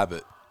as a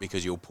habit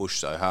because you'll push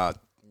so hard.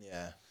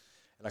 Yeah.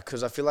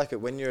 Because I feel like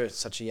when you're at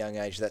such a young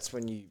age, that's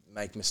when you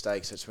make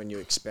mistakes. That's when you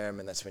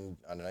experiment. That's when,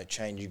 I don't know,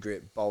 change your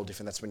grip, bowl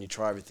different. That's when you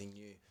try everything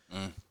new.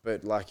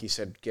 But like you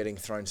said, getting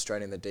thrown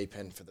straight in the deep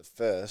end for the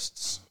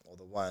firsts or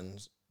the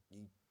ones,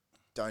 you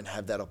don't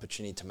have that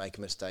opportunity to make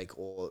a mistake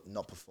or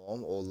not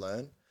perform or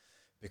learn.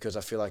 Because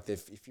I feel like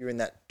if you're in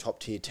that top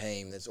tier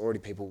team, there's already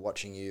people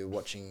watching you,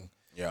 watching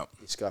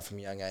this guy from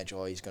a young age.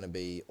 Oh, he's going to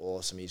be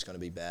awesome. He's going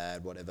to be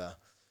bad, whatever.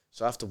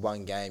 So after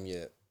one game,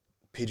 you're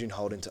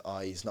pigeonholed into, oh,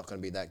 he's not going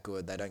to be that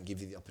good. They don't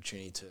give you the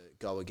opportunity to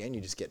go again.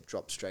 You just get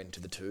dropped straight into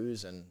the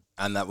twos. And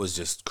that was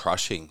just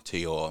crushing to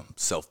your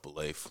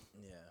self-belief.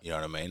 Yeah. You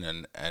know what I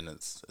mean? And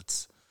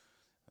it's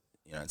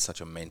you know, it's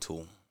such a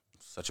mental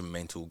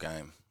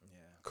game,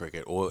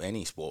 cricket, or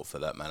any sport for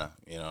that matter.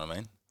 You know what I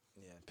mean?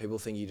 Yeah. People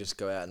think you just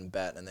go out and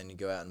bat and then you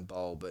go out and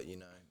bowl, but, you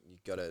know,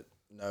 you've got to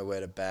know where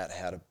to bat,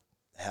 how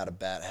to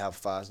bat, how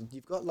fast.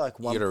 You've got like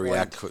you got to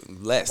react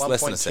less than a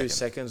second. 1.2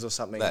 seconds or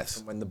something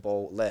from when the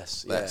ball,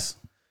 less. Yeah.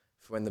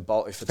 When the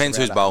ball, if depends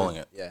who's bowling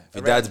it. Yeah. If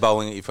your dad's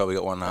bowling it, you've probably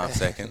got 1.5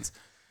 seconds.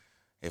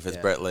 If it's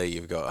Brett Lee,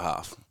 you've got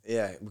half.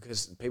 Yeah,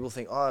 because people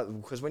think,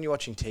 because when you're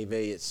watching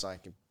TV, it's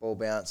like your ball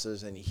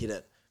bounces and you hit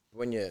it. But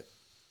when you're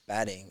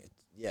batting,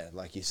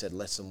 like you said,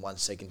 less than 1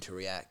 second to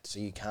react. So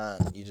you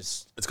can't.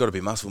 It's got to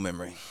be muscle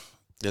memory.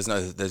 There's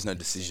no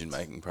decision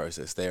making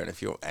process there, and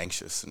if you're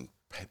anxious and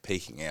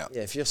peeking out,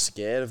 if you're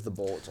scared of the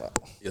ball, it's like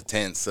you're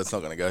tense. That's not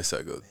going to go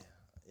so good.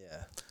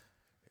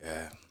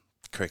 Yeah.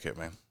 Cricket,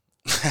 man.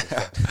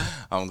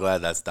 I'm glad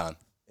that's done.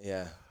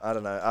 Yeah, I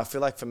don't know. I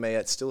feel like for me,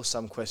 it's still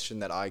some question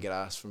that I get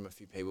asked from a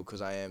few people because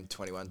I am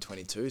 21,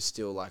 22,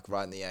 still like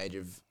right in the age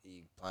of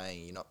you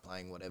playing, you're not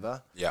playing,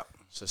 whatever. Yeah.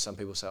 So some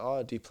people say,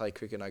 oh, do you play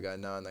cricket? And I go,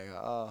 no. And they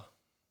go, oh.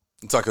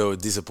 It's like a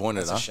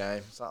disappointed, That's a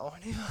shame. It's like, oh, I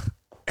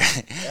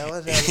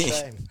never. That's a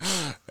shame.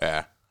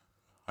 Yeah.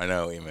 I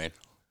know what you mean.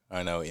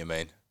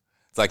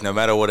 It's like no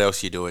matter what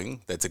else you're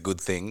doing, that's a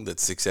good thing,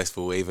 that's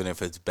successful, even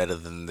if it's better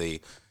than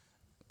the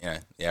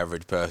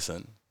average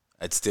person,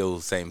 it still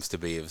seems to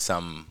be of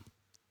some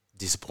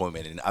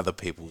disappointment in other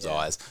people's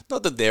eyes.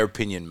 Not that their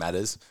opinion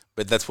matters,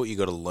 but that's what you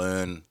got to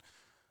learn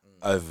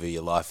over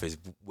your life, is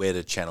where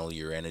to channel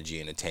your energy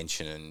and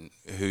attention, and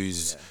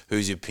whose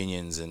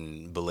opinions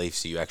and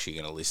beliefs are you actually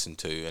going to listen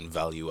to and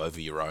value over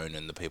your own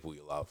and the people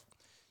you love.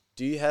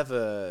 Do you have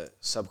a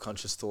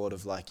subconscious thought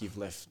of like you've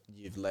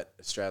let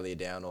Australia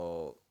down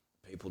or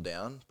people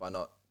down by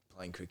not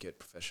playing cricket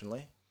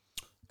professionally?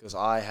 Because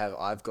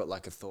I've got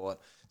like a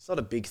thought. It's not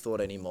a big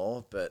thought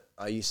anymore, but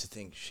I used to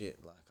think, shit,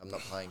 like I'm not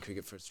playing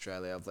cricket for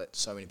Australia. I've let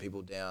so many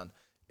people down,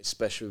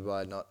 especially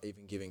by not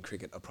even giving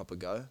cricket a proper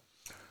go.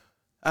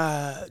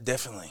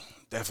 Definitely.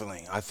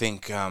 I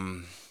think,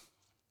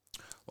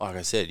 like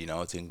I said, you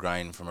know, it's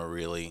ingrained from a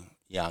really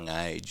young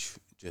age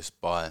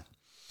just by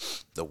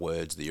the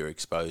words that you're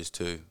exposed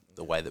to,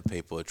 the way that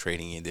people are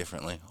treating you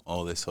differently,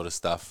 all this sort of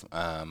stuff.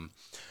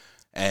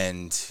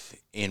 And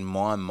in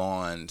my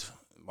mind,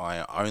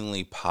 my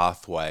only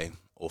pathway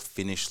or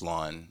finish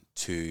line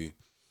to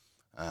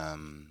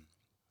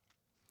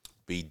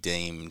be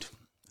deemed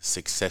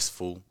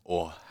successful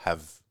or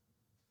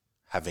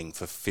having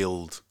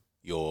fulfilled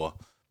your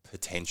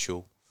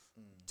potential,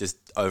 just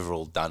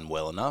overall done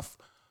well enough,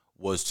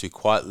 was to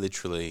quite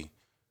literally,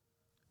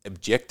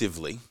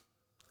 objectively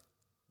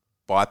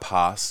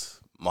bypass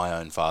my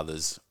own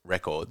father's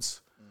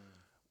records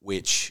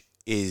which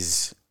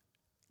is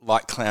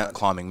like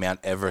climbing Mount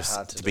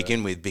Everest to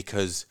begin with,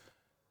 because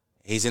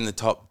he's in the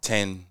top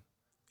 10.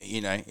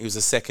 You know, he was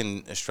the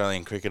second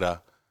Australian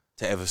cricketer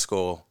to ever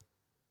score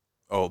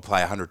or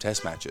play 100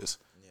 Test matches.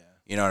 Yeah.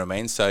 You know what I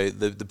mean? So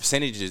the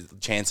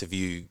chance of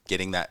you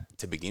getting that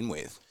to begin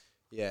with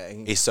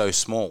is so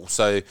small.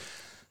 So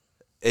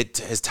it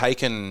has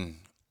taken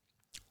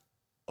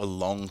a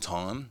long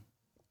time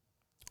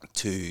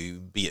to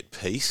be at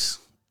peace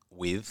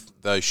with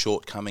those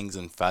shortcomings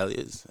and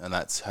failures, and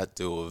that's had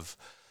to have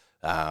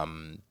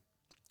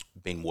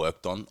been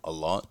worked on a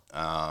lot,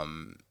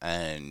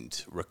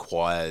 and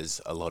requires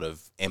a lot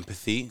of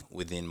empathy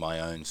within my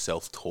own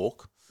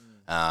self-talk,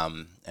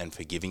 and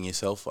forgiving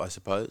yourself, I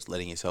suppose,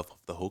 letting yourself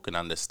off the hook and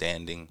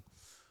understanding,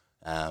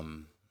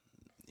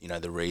 you know,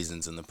 the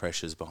reasons and the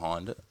pressures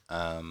behind it.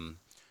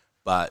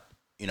 But,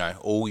 you know,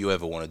 all you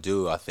ever want to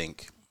do, I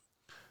think,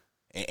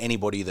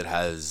 anybody that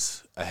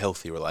has a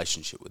healthy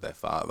relationship with their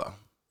father,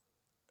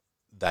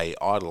 they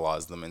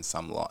idolise them in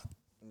some light.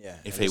 Yeah.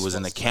 If he was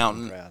an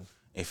accountant,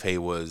 if he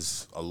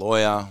was a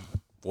lawyer,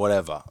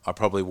 whatever, I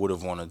probably would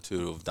have wanted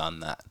to have done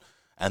that.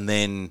 And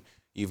then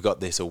you've got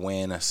this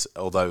awareness,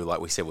 although, like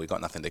we said, we've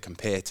got nothing to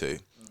compare to,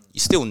 you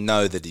still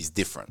know that he's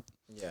different.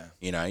 Yeah.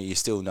 You know, you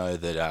still know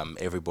that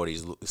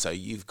everybody's... So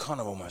you've kind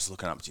of almost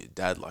looking up to your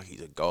dad like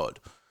he's a god.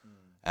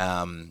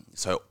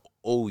 So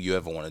all you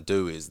ever want to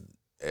do is...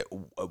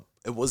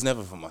 It was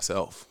never for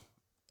myself.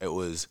 It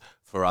was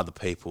for other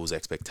people's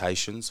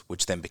expectations,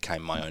 which then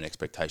became my own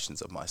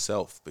expectations of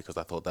myself, because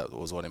I thought that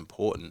was what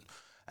important.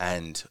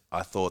 And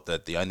I thought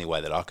that the only way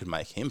that I could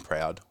make him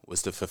proud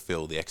was to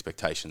fulfill the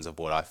expectations of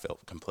what I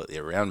felt completely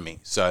around me.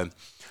 So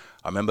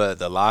I remember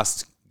the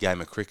last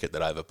game of cricket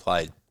that I ever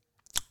played.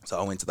 So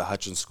I went to the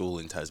Hutchins School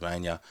in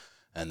Tasmania,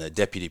 and the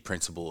deputy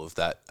principal of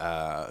that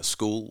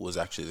school was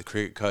actually the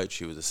cricket coach.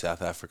 He was a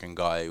South African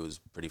guy. He was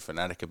pretty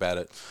fanatic about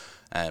it.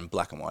 And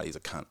black and white, he's a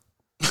cunt.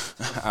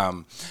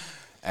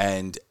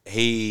 And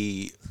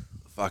he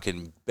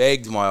fucking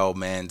begged my old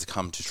man to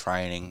come to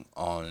training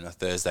on a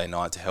Thursday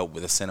night to help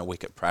with a centre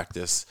wicket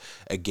practice,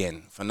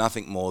 again, for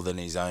nothing more than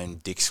his own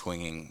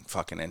dick-swinging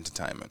fucking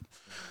entertainment.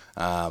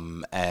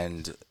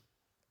 And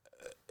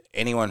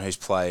anyone who's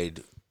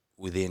played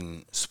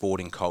within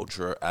sporting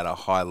culture at a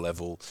high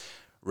level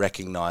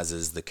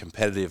recognises the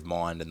competitive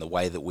mind and the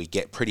way that we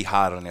get pretty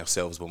hard on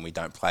ourselves when we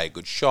don't play a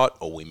good shot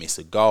or we miss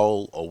a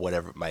goal or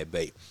whatever it may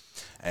be.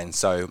 And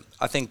so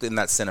I think in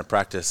that centre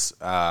practice,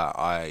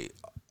 I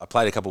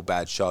played a couple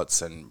bad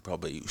shots and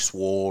probably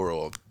swore,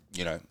 or,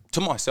 you know, to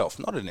myself,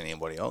 not at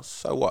anybody else.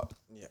 So what?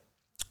 Yeah.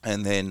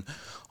 And then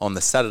on the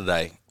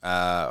Saturday,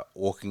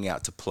 walking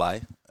out to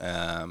play,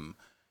 I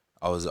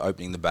was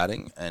opening the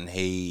batting, and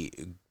he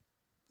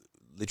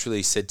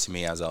literally said to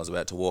me as I was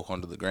about to walk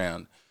onto the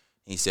ground,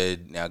 he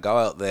said, "Now go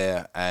out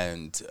there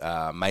and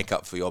make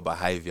up for your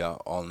behaviour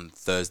on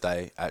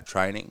Thursday at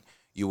training.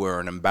 You were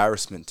an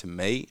embarrassment to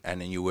me,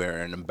 and then you were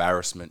an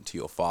embarrassment to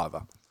your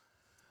father."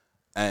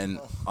 And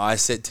I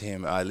said to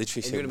him, I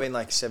literally said... You would have been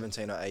like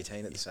 17 or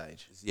 18 at this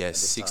age? Yeah,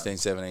 16,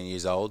 17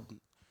 years old.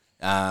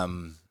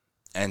 And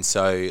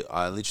so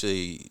I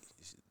literally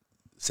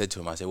said to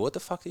him, I said, "What the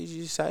fuck did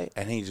you say?"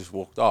 And he just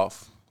walked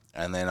off.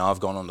 And then I've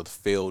gone onto the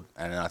field,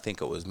 and I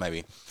think it was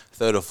maybe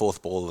third or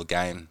fourth ball of the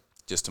game,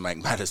 just to make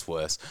matters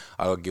worse,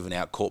 I got given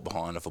out caught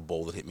behind of a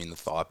ball that hit me in the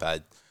thigh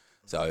pad.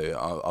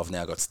 So I've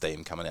now got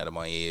steam coming out of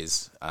my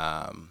ears,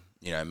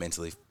 you know,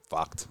 mentally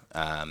fucked.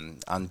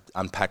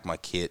 Unpacked my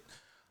kit.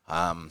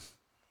 I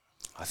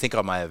think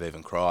I may have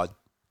even cried.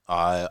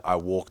 I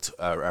walked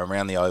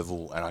around the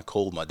oval, and I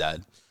called my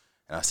dad,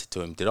 and I said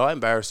to him, "Did I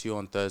embarrass you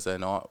on Thursday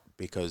night?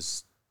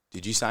 Because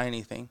did you say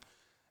anything?"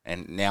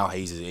 And now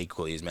he's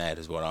equally as mad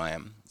as what I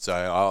am. So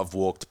I've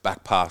walked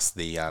back past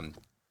the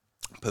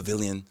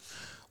pavilion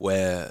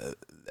where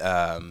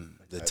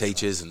the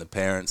teachers and the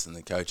parents and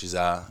the coaches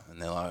are,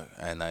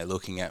 and they're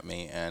looking at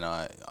me, and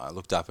I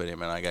looked up at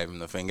him and I gave him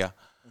the finger,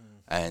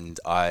 and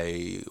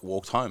I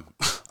walked home.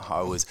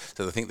 I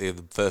think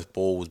the first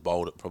ball was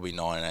bowled at probably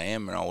 9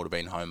 a.m. and I would have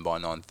been home by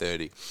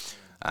 9:30.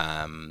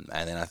 And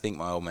then I think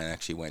my old man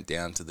actually went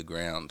down to the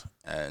ground,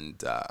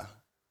 and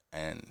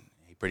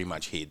he pretty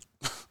much hid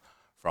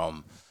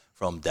from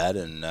Dad,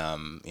 and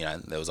you know,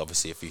 there was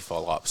obviously a few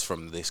follow-ups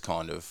from this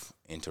kind of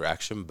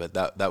interaction, but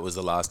that was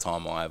the last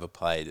time I ever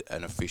played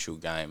an official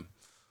game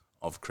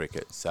of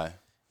cricket. So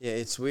yeah,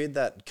 it's weird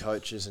that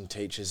coaches and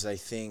teachers, they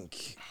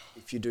think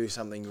if you do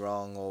something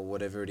wrong or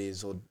whatever it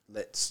is, or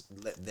let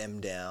them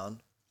down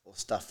or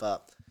stuff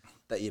up,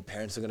 that your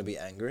parents are going to be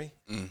angry.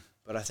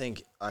 But I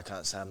think, I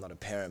can't say I'm not a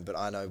parent, but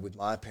I know with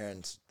my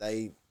parents,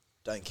 they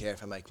don't care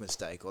if I make a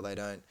mistake, or they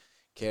don't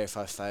care if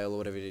I fail or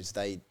whatever it is.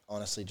 They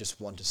honestly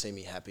just want to see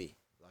me happy.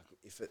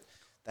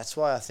 That's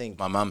why I think...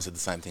 My mum said the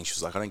same thing. She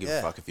was like, "I don't give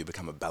a fuck if you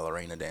become a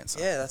ballerina dancer."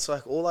 Yeah, that's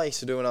like all I used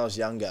to do when I was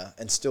younger,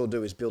 and still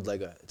do, is build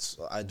Lego.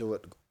 I do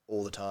it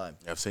all the time.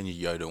 Yeah, I've seen you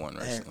Yoda one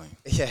recently.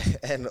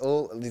 And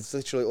it's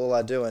literally all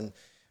I do, and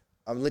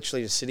I'm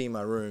literally just sitting in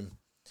my room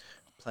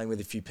playing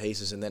with a few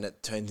pieces and then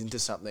it turns into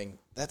something.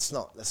 That's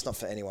not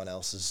for anyone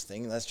else's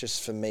thing. That's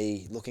just for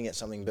me looking at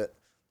something. But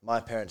my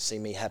parents see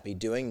me happy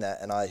doing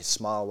that, and I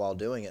smile while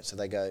doing it. So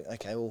they go,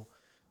 okay, well,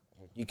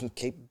 you can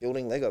keep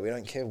building Lego. We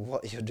don't care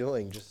what you're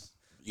doing. Just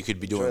you could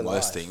be doing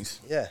worse life. things.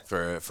 Yeah.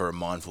 For a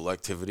mindful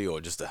activity or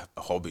just a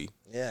hobby.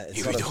 Yeah.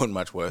 You could be doing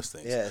much worse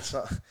things. Yeah. It's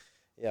not.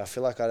 Yeah. I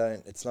feel like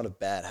it's not a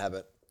bad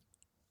habit.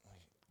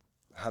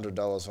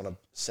 $100 on a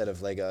set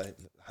of Lego,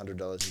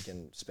 $100 you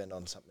can spend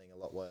on something a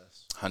lot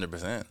worse.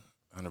 100%.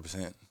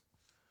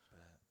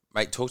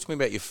 Mate, talk to me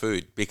about your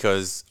food,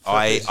 because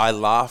I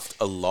laughed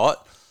a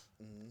lot.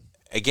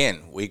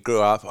 Again, we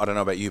grew up, I don't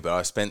know about you, but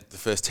I spent the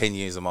first 10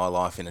 years of my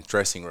life in a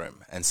dressing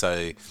room. And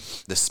so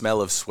the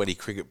smell of sweaty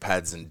cricket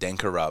pads and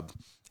Denka rub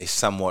is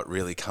somewhat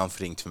really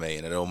comforting to me.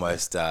 And it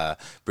almost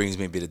brings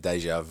me a bit of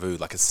deja vu,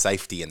 like a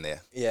safety in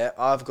there. Yeah,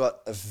 I've got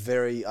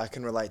I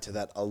can relate to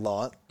that a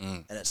lot.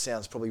 And it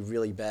sounds probably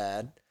really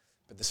bad,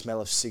 but the smell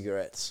of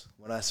cigarettes.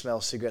 When I smell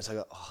cigarettes, I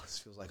go, oh, this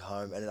feels like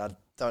home. And I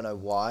don't know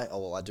why. Oh,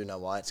 well, I do know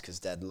why. It's because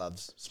Dad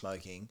loves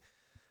smoking.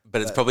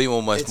 But it's probably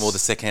almost more the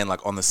secondhand,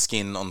 like on the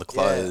skin, on the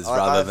clothes,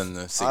 rather than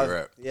the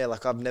cigarette.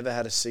 I've never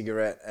had a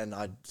cigarette, and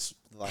I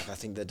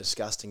think they're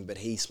disgusting, but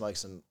he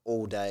smokes them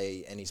all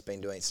day, and he's been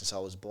doing it since I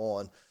was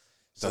born.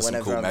 So does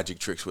some cool magic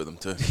tricks with them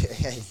too.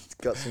 Yeah, he's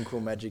got some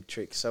cool magic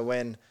tricks. So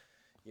when,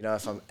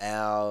 if I'm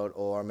out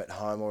or I'm at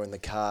home or in the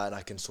car and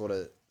I can sort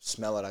of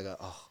smell it, I go,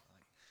 oh,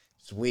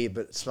 it's weird,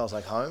 but it smells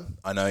like home.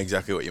 I know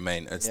exactly what you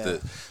mean. It's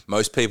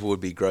most people would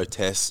be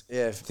grotesque.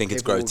 Yeah, think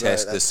it's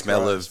grotesque. The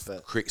smell gross,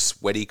 of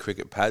sweaty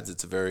cricket pads.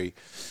 It's a very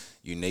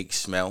unique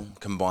smell.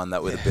 Combine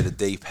that with a bit of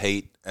deep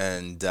heat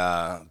and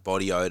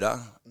body odor,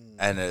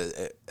 and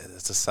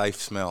it's a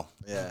safe smell.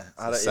 Yeah,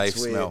 it's a safe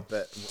weird, smell.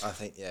 But I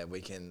think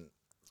we can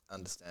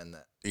understand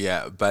that.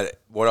 Yeah, but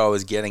what I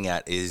was getting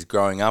at is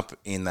growing up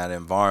in that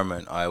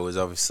environment, I was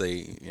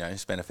obviously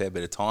spent a fair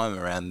bit of time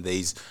around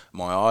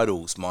my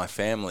idols, my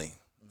family.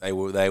 They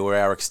were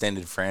our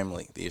extended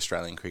family, the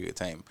Australian cricket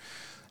team.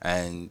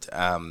 And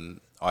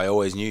I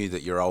always knew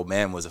that your old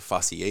man was a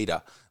fussy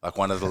eater. Like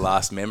one of the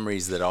last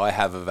memories that I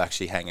have of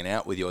actually hanging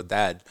out with your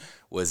dad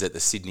was at the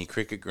Sydney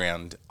Cricket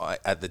Ground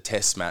at the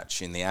Test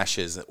match in the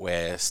Ashes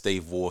where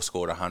Steve Waugh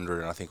scored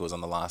 100, and I think it was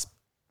on the last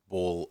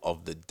ball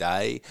of the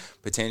day,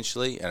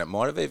 potentially. And it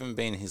might have even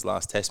been his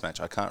last Test match.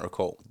 I can't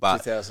recall. But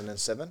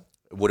 2007?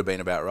 It would have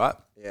been about right.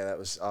 Yeah,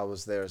 I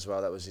was there as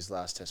well. That was his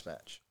last Test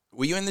match.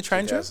 Were you in the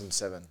train trip?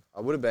 2007.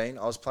 I would have been.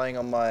 I was playing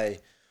on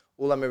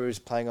all I remember was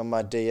playing on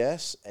my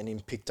DS and in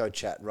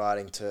PictoChat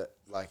writing to,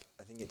 I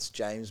think it's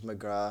James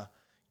McGrath,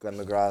 Glenn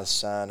McGrath's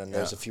son, and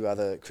there's a few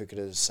other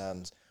cricketers'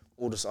 sons,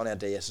 all just on our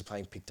DS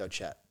playing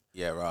PictoChat.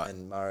 Yeah, right.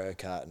 And Mario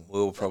Kart. And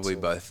we were probably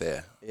both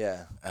there.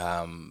 Yeah.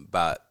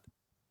 But,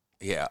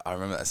 yeah, I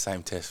remember that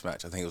same Test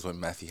match. I think it was when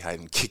Matthew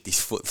Hayden kicked his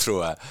foot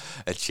through a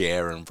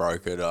chair and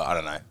broke it. Or, I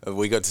don't know.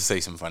 We got to see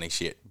some funny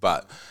shit.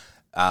 But...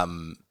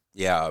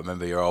 yeah, I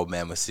remember your old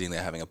man was sitting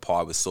there having a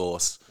pie with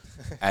sauce,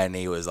 and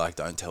he was like,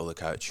 don't tell the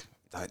coach.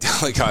 Don't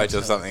tell the coach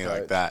or something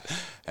like that.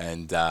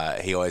 And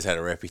he always had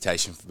a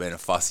reputation for being a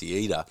fussy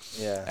eater.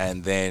 Yeah.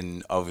 And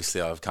then, obviously,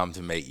 I've come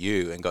to meet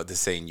you and got to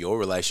see your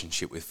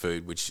relationship with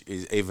food, which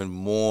is even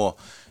more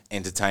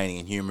entertaining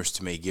and humorous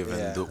to me, given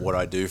that what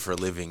I do for a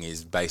living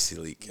is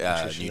basically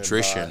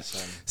nutrition.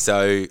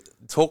 So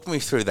talk me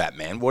through that,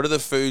 man. What are the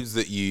foods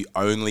that you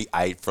only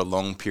ate for a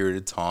long period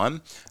of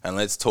time? And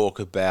let's talk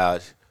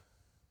about...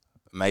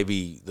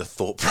 maybe the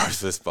thought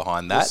process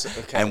behind that,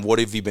 and what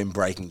have you been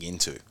breaking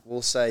into?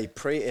 We'll say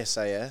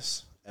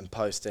pre-SAS and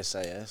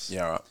post-SAS.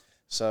 Yeah, right.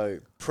 So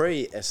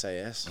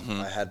pre-SAS,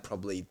 I had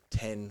probably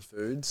 10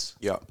 foods.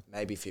 Yeah.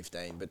 Maybe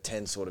 15, but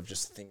 10 sort of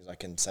just things I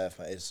can say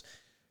is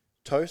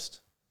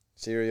toast,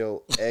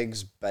 cereal,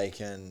 eggs,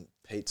 bacon,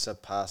 pizza,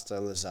 pasta,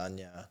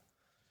 lasagna,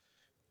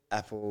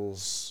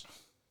 apples,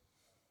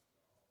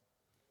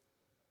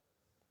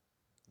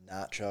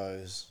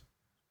 nachos.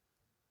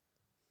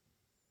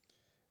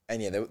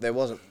 And there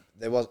was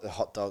a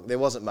hot dog. There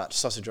wasn't much.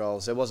 Sausage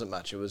rolls. There wasn't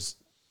much. It was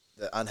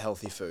the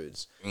unhealthy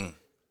foods.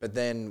 But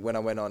then when I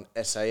went on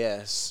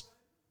SAS,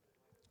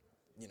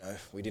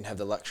 we didn't have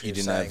the luxury you of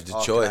didn't saying, have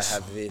the choice.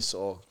 Can I have this?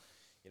 Or,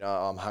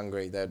 I'm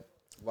hungry.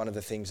 One of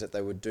the things that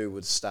they would do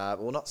would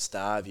not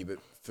starve you, but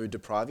food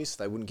deprive you.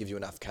 So they wouldn't give you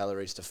enough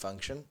calories to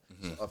function,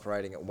 so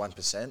operating at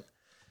 1%.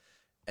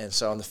 And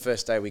so on the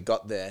first day we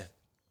got there,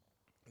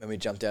 when we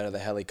jumped out of the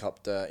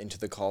helicopter into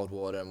the cold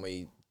water and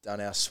we done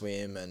our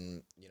swim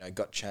and,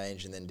 got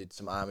changed and then did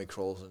some army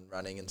crawls and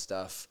running and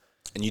stuff.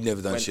 And you'd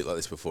never done shit like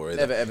this before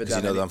either? Never, ever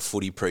done done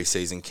footy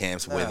pre-season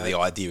camps where the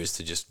idea is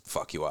to just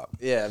fuck you up.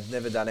 Yeah, I've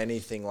never done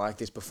anything like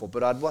this before.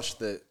 But I'd watched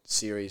the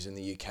series in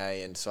the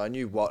UK and so I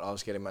knew what I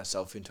was getting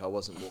myself into. I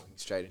wasn't walking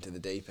straight into the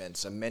deep end.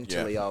 So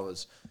mentally I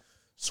was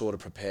sort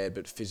of prepared,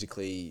 but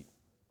physically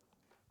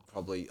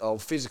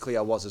physically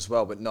I was as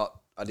well, but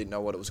I didn't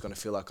know what it was going to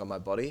feel like on my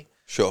body.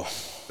 Sure.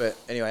 But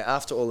anyway,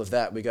 after all of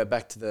that, we go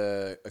back to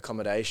the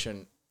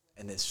accommodation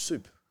and there's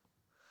soup.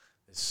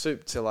 There's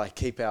soup to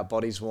keep our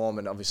bodies warm,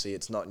 and obviously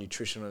it's not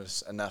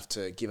nutritious enough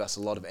to give us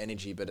a lot of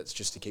energy, but it's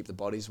just to keep the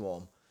bodies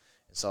warm.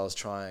 So I was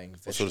trying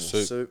What sort vegetable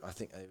of soup? soup. I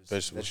think it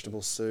was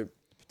vegetable soup,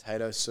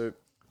 potato soup,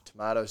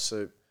 tomato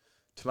soup.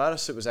 Tomato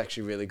soup was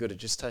actually really good. It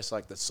just tastes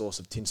like the sauce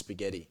of tin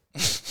spaghetti,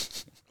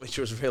 which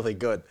was really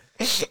good.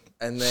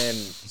 And then,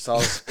 so I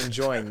was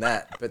enjoying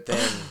that. But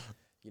then,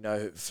 you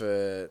know, for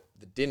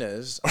the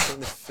dinners, I think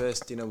the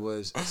first dinner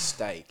was a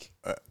steak.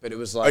 But it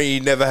was like... Oh,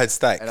 you never had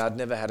steak? And I'd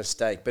never had a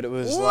steak. But it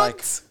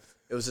was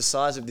it was the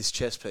size of this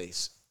chess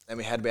piece. And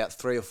we had about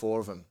 3 or 4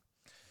 of them.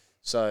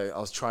 So I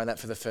was trying that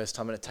for the first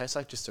time, and it tastes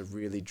like just a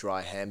really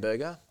dry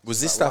hamburger.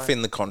 Was this stuff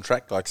in the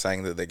contract, like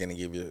saying that they're going to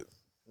give you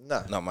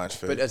not much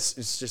food? But it's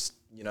just,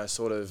 you know,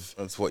 sort of...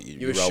 That's what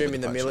you assume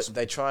in the military.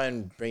 They try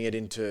and bring it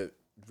into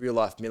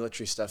real-life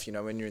military stuff. You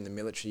know, when you're in the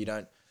military, you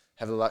don't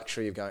have the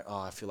luxury of going, oh,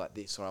 I feel like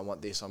this, or I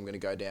want this, I'm going to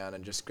go down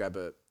and just grab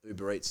a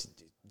Uber Eats.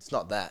 It's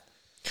not that.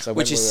 So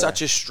which is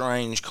such a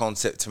strange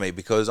concept to me,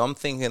 because I'm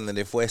thinking that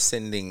if we're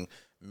sending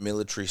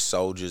military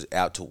soldiers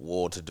out to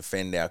war to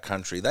defend our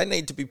country, they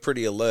need to be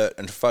pretty alert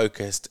and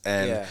focused,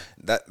 and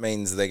that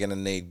means they're going to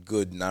need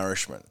good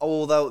nourishment.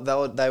 Oh,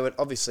 they would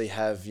obviously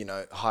have, you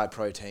know, high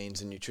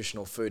proteins and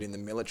nutritional food in the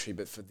military,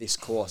 but for this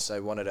course, they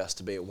wanted us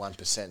to be at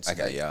 1%. So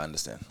okay, I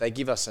understand. They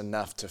give us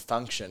enough to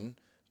function,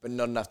 but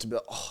not enough to be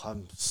like, oh,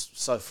 I'm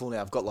so full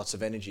now, I've got lots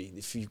of energy.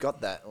 If you've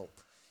got that,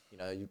 you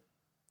know,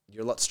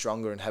 you're a lot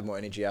stronger and have more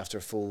energy after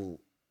a full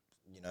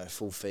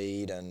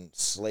feed and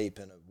sleep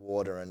and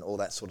water and all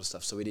that sort of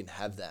stuff. So we didn't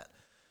have that.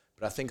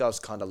 But I think I was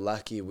kind of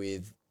lucky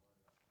with,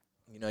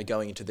 you know,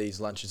 going into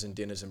these lunches and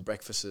dinners and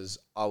breakfasts,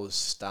 I was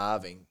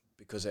starving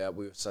because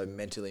we were so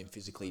mentally and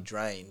physically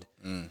drained.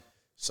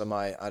 So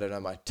my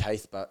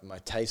taste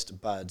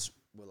buds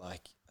were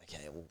like,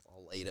 okay, well,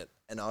 I'll eat it.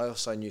 And I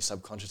also knew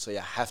subconsciously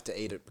I have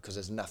to eat it because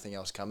there's nothing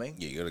else coming.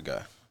 Yeah, you got to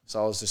go.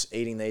 So I was just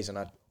eating these, and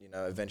I, you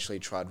know, eventually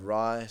tried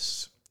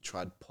rice,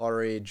 tried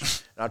porridge,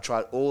 and I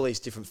tried all these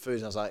different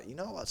foods, and I was like, you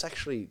know what, it's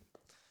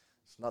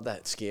not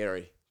that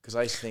scary. Because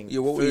I used to think... Yeah,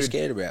 what were you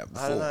scared about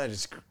before? I don't know,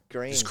 just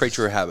green. Just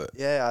creature of habit.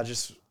 Yeah,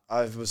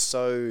 I was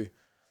so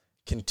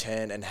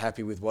content and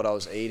happy with what I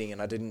was eating,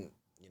 and I didn't,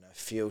 you know,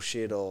 feel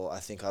shit, or I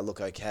think I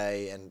look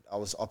okay, and I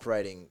was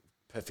operating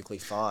perfectly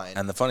fine.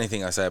 And the funny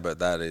thing I say about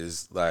that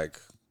is, like,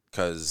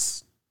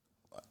 because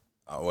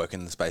I work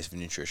in the space of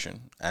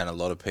nutrition, and a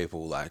lot of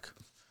people, like,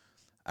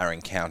 are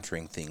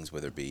encountering things,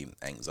 whether it be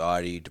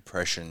anxiety,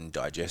 depression,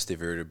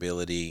 digestive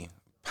irritability,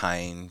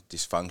 pain,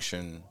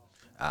 dysfunction,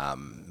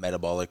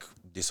 metabolic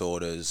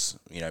disorders,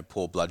 you know,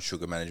 poor blood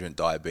sugar management,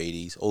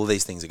 diabetes. All of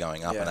these things are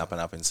going up and up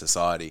and up in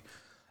society.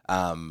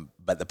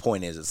 But the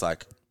point is, it's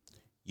like,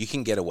 you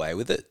can get away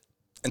with it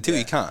until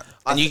you can't.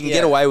 And you can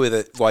get away with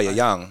it while you're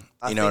young.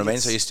 You know what I mean?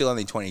 So you're still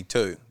only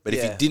 22. But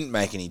if you didn't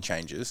make any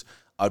changes,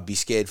 I'd be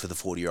scared for the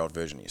 40-year-old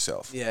version of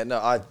yourself. Yeah, no,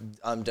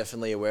 I'm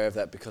definitely aware of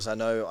that, because I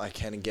know I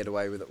can get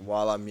away with it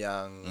while I'm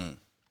young,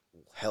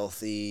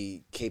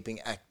 healthy, keeping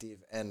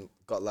active, and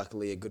got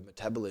luckily a good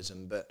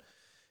metabolism. But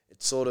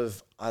it's sort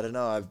of, I don't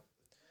know,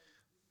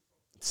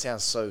 it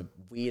sounds so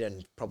weird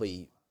and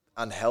probably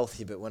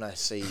unhealthy, but when I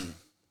see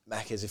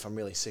Macca's, if I'm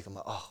really sick, I'm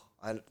like, oh,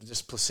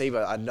 just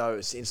placebo. I know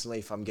it's instantly,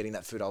 if I'm getting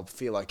that food, I'll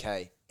feel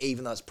okay,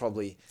 even though it's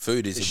probably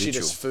food is the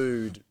habitual. shittest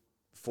food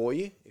for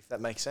you, if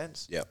that makes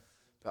sense. Yeah.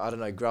 But I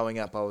don't know, growing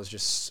up, I was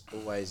just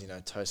always, you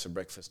know, toast for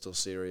breakfast or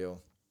cereal.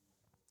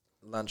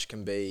 Lunch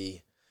can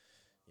be,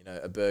 you know,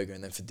 a burger,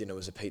 and then for dinner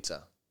was a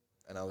pizza.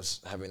 And I was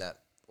having that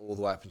all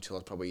the way up until I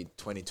was probably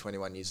 20,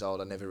 21 years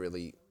old. I never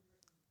really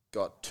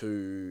got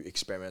too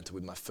experimental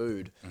with my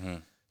food. Mm-hmm.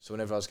 So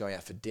whenever I was going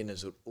out for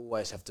dinners, it would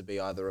always have to be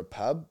either a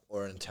pub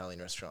or an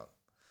Italian restaurant.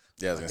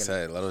 Yeah, I was going to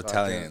say, a lot of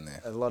Italian in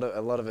there. A lot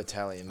of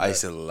Italian. I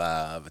used to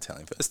love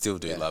Italian food. I still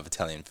do love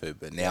Italian food,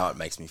 but now it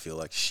makes me feel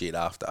like shit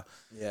after.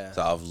 Yeah.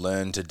 So I've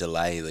learned to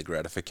delay the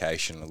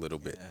gratification a little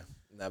bit.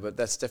 No, but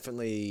that's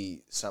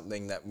definitely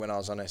something that when I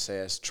was on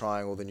SAS,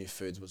 trying all the new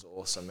foods was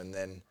awesome. And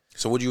then...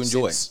 So what did you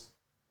enjoy?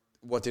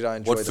 What did I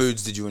enjoy? What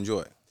foods did you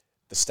enjoy?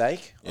 The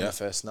steak on the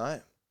first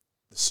night.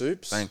 The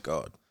soups. Thank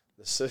God.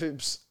 The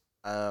soups.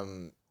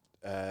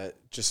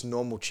 Just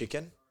normal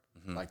chicken,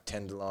 like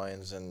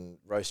tenderloins and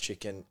roast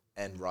chicken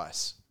and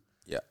rice.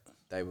 Yeah.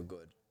 They were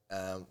good.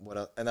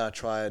 And I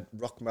tried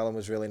rock melon,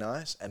 was really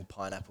nice, and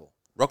pineapple.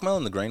 Rock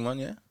melon, the green one,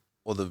 yeah?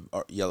 Or the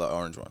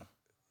yellow-orange one?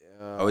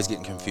 I always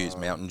getting confused.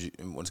 Mountain Dew,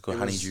 what's it called?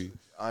 Honeydew.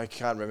 I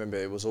can't remember.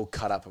 It was all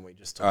cut up and we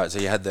just took All right, so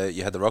you had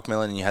the rock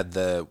melon and you had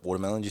the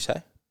watermelon, did you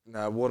say?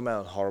 No,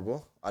 watermelon,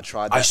 horrible. I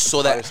tried that. I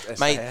saw that.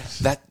 Mate,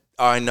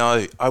 I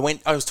know. I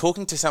was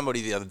talking to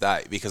somebody the other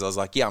day because I was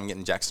like, yeah, I'm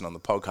getting Jackson on the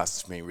podcast.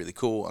 It's going to be really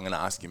cool. I'm going to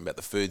ask him about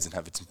the foods and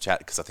have some chat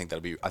because I think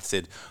I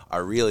said, I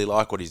really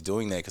like what he's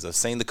doing there because I've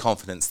seen the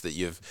confidence that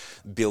you've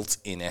built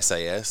in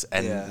SAS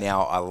and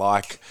now I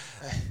like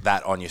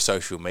that on your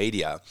social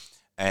media.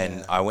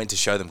 And I went to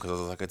show them because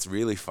I was like, it's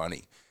really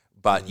funny.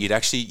 But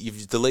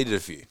you've deleted a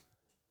few.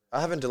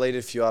 I haven't deleted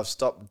a few. I've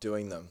stopped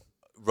doing them.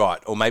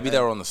 Right, or maybe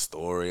they're on the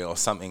story or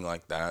something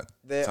like that.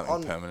 They're something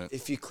on, permanent.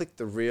 If you click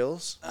the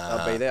reels,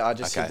 they'll be there. I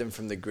just hid them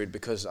from the grid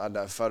because I had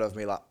a photo of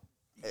me like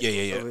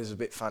It was a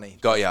bit funny.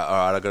 Got ya. All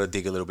right, I got to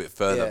dig a little bit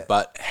further. Yeah.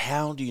 But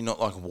how do you not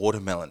like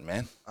watermelon,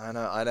 man? I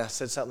know. I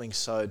said something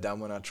so dumb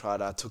when I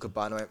tried it. I took a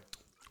bite and I went,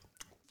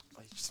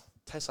 "Oh, it just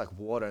tastes like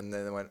water." And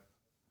then they went,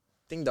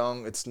 "Ding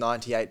dong, it's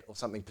 98 or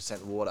something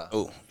 % water."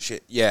 Oh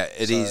shit! Yeah,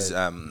 it is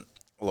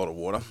a lot of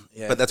water.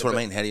 Yeah, but that's what I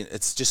mean. How do you,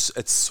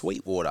 it's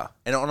sweet water,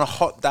 and on a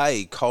hot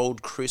day,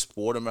 cold, crisp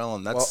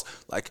watermelon. That's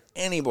like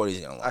anybody's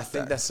gonna like. I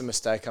think that's the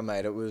mistake I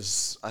made.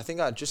 I think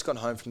I just got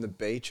home from the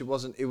beach. It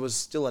was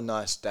still a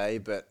nice day,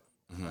 but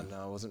I don't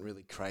know, I wasn't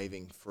really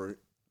craving fruit.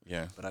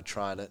 Yeah. But I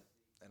tried it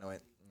and I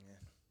went, yeah.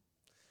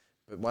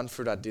 But one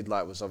fruit I did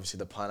like was obviously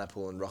the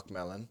pineapple and rock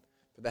melon.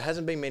 But there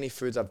hasn't been many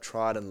foods I've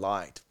tried and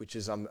liked, which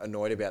is I'm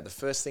annoyed about. The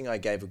first thing I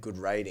gave a good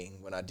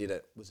rating when I did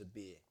it was a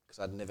beer, because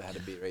I'd never had a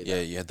beer either.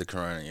 Yeah, you had the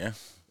Corona, yeah?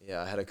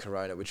 Yeah, I had a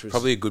Corona, which was...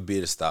 Probably a good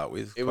beer to start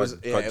with. It was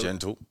quite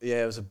gentle.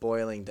 It was a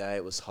boiling day.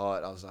 It was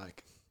hot. I was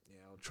like,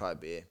 yeah, I'll try a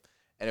beer.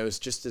 And it was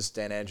just as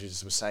Dan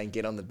Andrews was saying,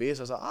 get on the beers.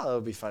 I was like, oh,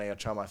 that'll be funny. I'll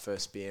try my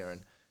first beer.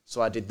 And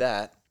so I did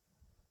that.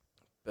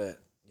 But,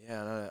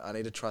 yeah, I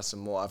need to try some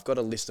more. I've got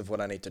a list of what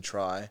I need to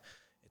try.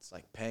 It's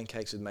like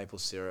pancakes with maple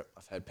syrup.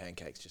 I've had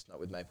pancakes, just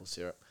not with maple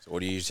syrup. So what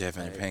do you usually have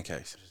in your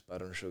pancakes? Just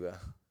butter and sugar.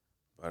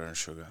 Butter and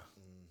sugar.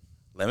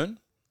 Lemon?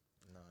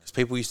 No. Because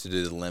people used to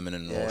do the lemon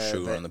and more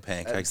sugar on the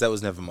pancakes. That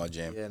was never my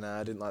jam. Yeah, no,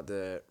 I didn't like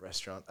the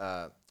restaurant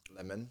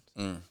lemon.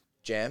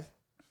 Jam.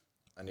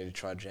 I need to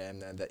try jam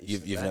now.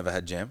 You've never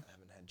had jam? I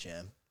haven't had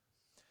jam.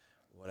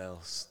 What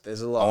else?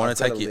 There's a lot. I want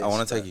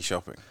to take you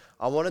shopping.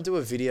 I want to do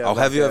a video. I'll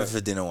have you over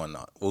for dinner one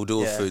night. We'll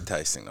do a food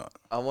tasting night.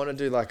 I want to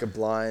do like a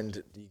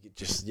blind.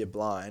 You're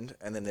blind,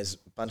 and then there's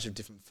a bunch of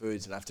different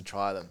foods, and I have to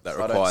try them. That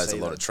requires a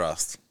lot of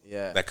trust.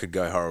 Yeah, that could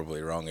go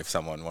horribly wrong if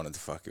someone wanted to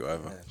fuck you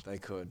over. Yeah, they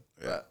could.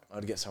 Yeah. But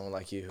I'd get someone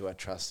like you who I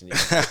trust, and you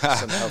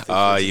some healthy.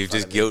 Oh, you've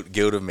just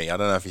guilted me. I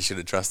don't know if you should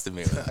have trusted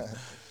me.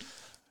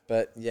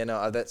 But yeah, no,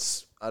 I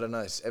don't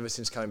know. Ever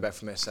since coming back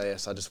from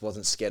SAS, I just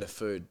wasn't scared of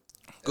food.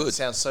 Good. It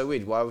sounds so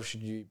weird. Why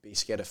should you be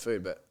scared of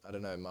food? But I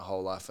don't know. My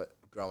whole life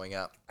growing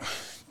up,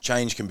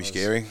 change can be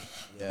scary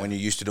when you're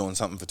used to doing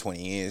something for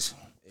 20 years.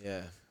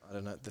 Yeah, I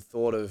don't know. The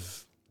thought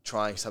of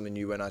trying something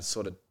new when I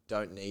sort of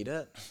don't need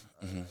it.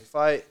 If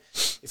I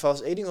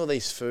was eating all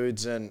these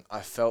foods and I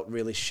felt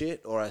really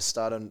shit, or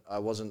I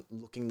wasn't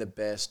looking the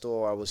best,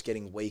 or I was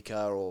getting weaker,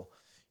 or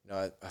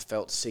I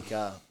felt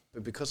sicker,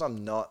 but because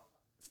I'm not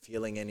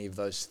feeling any of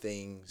those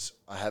things,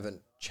 I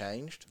haven't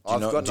changed. Do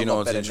you know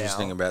what's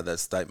interesting about that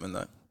statement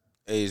though?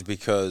 Is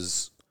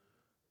because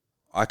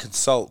I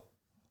consult.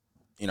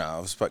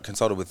 I've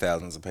consulted with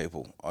thousands of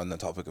people on the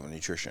topic of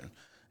nutrition.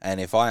 And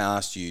if I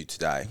asked you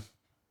today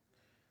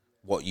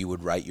what you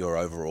would rate your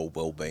overall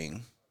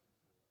well-being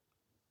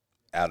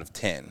out of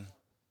 10,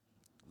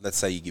 let's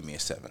say you give me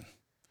a 7,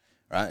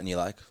 right? And you're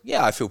like,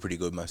 yeah, I feel pretty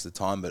good most of the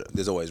time, but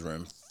there's always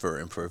room for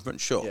improvement.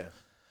 Sure. Yeah.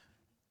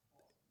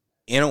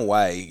 In a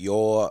way,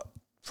 you're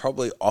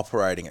probably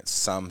operating at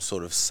some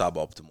sort of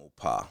suboptimal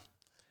par,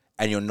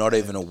 and you're not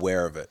even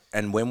aware of it.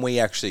 And when we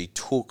actually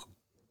took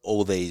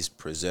all these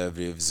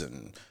preservatives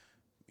and,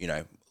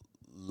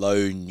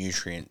 low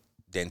nutrient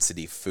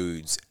density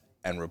foods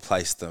and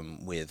replace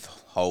them with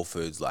whole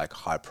foods like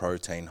high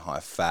protein, high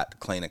fat,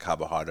 cleaner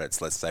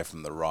carbohydrates, let's say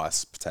from the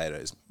rice,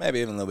 potatoes, maybe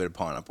even a little bit of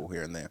pineapple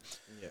here and there.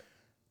 Yeah.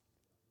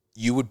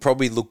 You would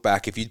probably look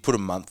back, if you'd put a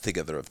month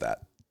together of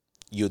that,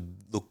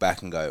 you'd look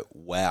back and go,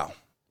 wow,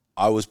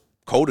 I was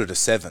called it a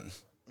 7,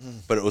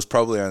 but it was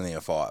probably only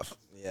a 5.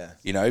 Yeah.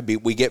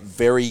 We get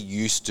very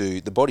used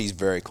to, the body's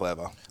very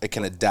clever. It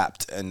can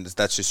adapt, and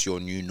that's just your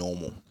new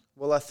normal.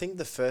 Well, I think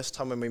the first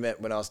time when we met,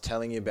 when I was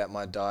telling you about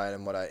my diet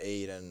and what I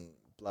eat and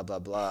blah, blah,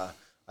 blah,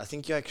 I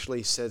think you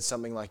actually said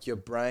something like your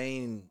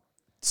brain,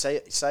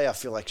 say I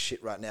feel like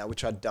shit right now,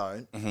 which I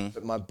don't,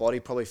 but my body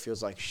probably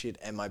feels like shit,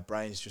 and my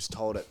brain's just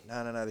told it,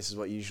 no, this is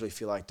what you usually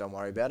feel like, don't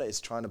worry about it.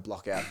 It's trying to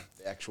block out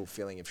the actual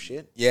feeling of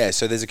shit. Yeah,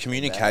 so there's a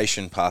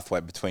communication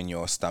pathway between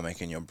your stomach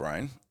and your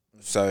brain.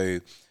 So...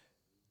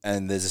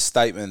 And there's a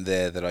statement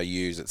there that I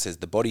use that says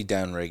the body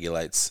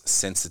downregulates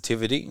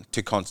sensitivity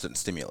to constant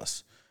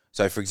stimulus.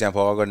 So, for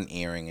example, I've got an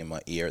earring in my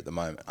ear at the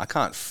moment. I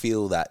can't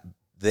feel that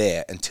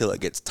there until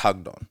it gets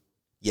tugged on,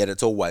 yet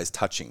it's always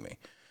touching me.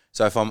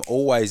 So if I'm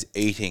always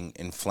eating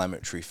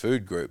inflammatory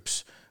food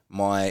groups,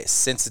 my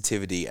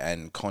sensitivity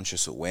and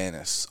conscious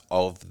awareness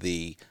of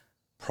the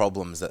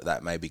problems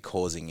that may be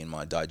causing in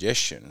my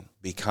digestion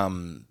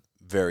become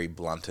very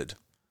blunted.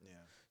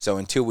 So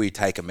until we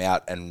take them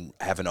out and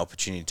have an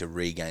opportunity to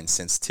regain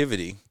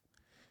sensitivity,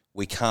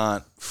 we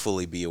can't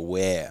fully be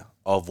aware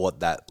of what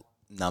that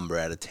number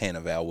out of 10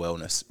 of our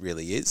wellness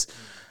really is.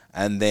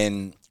 And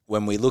then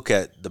when we look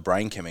at the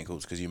brain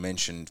chemicals, because you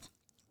mentioned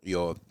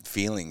your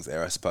feelings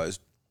there, I suppose.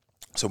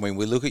 So when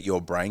we look at your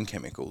brain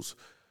chemicals,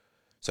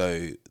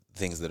 so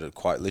things that are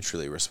quite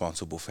literally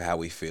responsible for how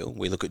we feel,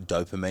 we look at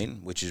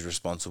dopamine, which is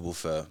responsible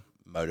for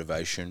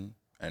motivation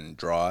and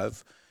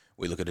drive.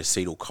 We look at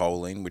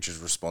acetylcholine, which is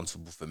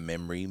responsible for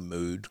memory,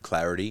 mood,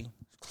 clarity,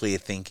 clear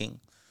thinking.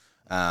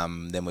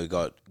 Then we've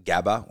got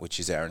GABA,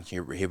 which is our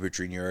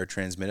inhibitory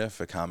neurotransmitter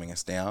for calming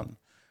us down.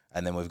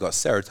 And then we've got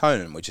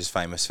serotonin, which is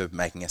famous for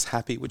making us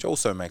happy, which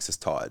also makes us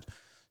tired.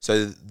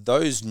 So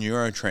those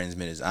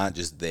neurotransmitters aren't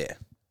just there.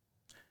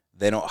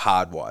 They're not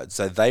hardwired.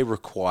 So they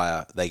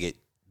require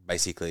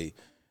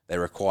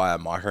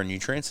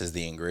micronutrients as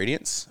the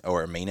ingredients,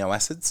 or amino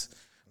acids,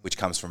 which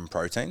comes from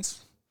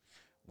proteins,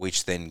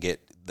 which then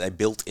they're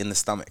built in the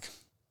stomach.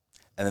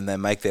 And then they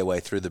make their way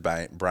through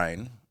the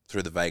brain,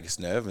 through the vagus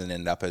nerve, and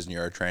end up as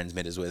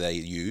neurotransmitters where they're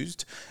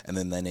used. And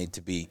then they need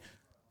to be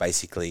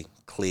basically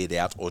cleared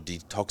out or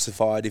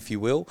detoxified, if you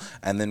will,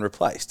 and then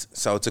replaced.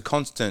 So it's a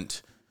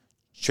constant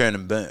churn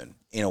and burn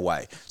in a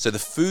way. So the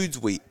foods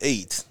we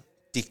eat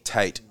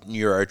dictate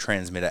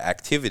neurotransmitter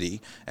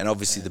activity, and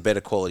obviously the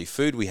better quality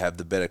food we have,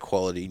 the better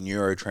quality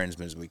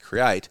neurotransmitters we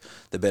create,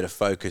 the better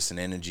focus and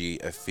energy,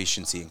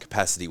 efficiency and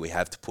capacity we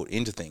have to put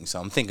into things. So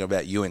I'm thinking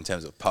about you in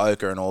terms of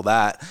poker and all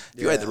that.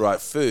 If you ate the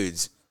right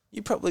foods,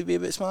 you'd probably be a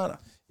bit smarter.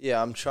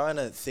 Yeah, I'm trying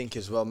to think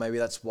as well. Maybe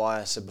that's why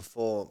I said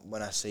before,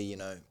 when I see,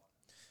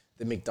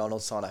 the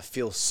McDonald's sign, I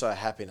feel so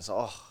happy. And it's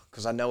like,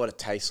 because I know what it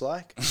tastes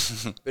like.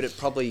 But it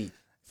probably,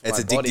 it's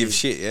addictive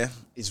shit, yeah?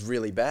 Is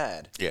really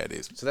bad. Yeah, it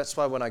is. So that's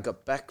why when I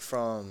got back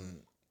from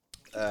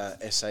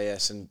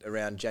SAS and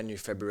around January,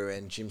 February,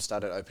 and gym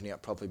started opening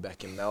up properly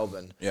back in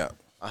Melbourne,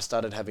 I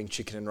started having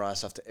chicken and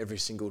rice after every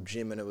single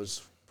gym. And it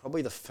was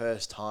probably the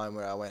first time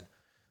where I went,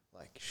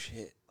 like,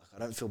 shit, I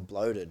don't feel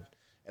bloated.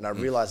 And I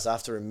realized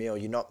after a meal,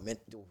 you're not meant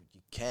to,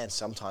 you can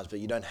sometimes, but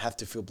you don't have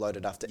to feel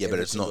bloated after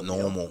every single meal.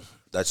 Yeah, but it's not normal.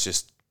 That's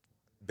just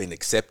been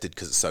accepted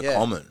because it's so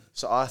common.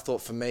 So I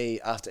thought for me,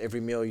 after every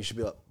meal, you should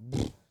be like...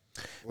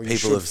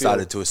 People have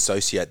started to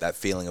associate that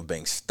feeling of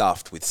being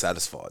stuffed with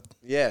satisfied.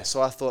 Yeah,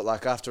 so I thought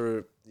like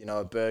after,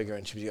 a burger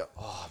and chips, you go,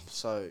 I'm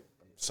so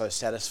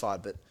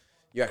satisfied, but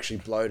you're actually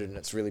bloated and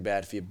it's really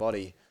bad for your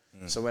body.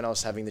 So when I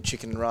was having the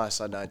chicken and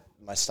rice, I know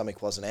my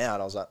stomach wasn't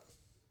out. I was like,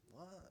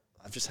 what?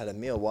 I've just had a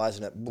meal. Why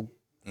isn't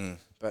it?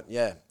 But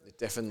yeah,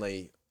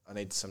 I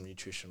need some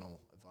nutritional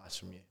advice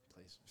from you,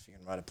 please. If you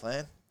can write a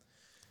plan.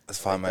 That's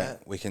fine, mate.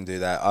 We can do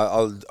that.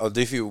 I'll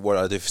do for you what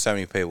I do for so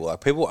many people.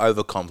 Like, people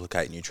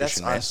overcomplicate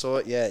nutrition. I saw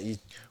it. Yeah, you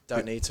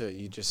don't need to.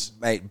 You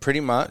just... Mate, pretty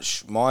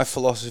much my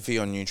philosophy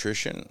on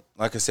nutrition,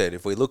 like I said,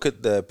 if we look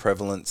at the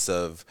prevalence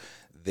of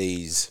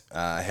these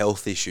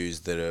health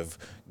issues that have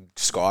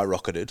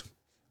skyrocketed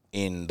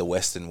in the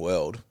Western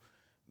world,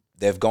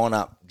 they've gone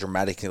up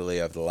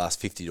dramatically over the last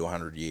 50 to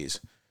 100 years.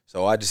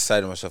 So I just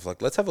say to myself,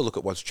 like, let's have a look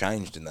at what's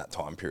changed in that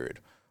time period.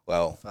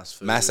 Well,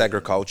 mass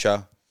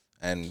agriculture...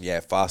 And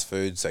fast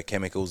food, so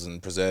chemicals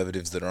and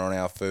preservatives that are on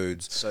our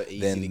foods. So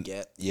easy to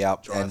get.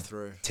 Yep, drive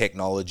through.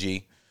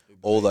 Technology,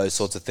 all those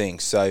sorts of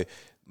things. So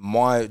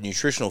my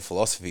nutritional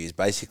philosophy is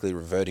basically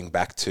reverting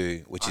back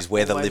to, which is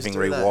where the Living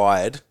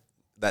Rewired,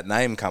 that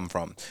name come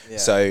from. Yeah.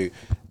 So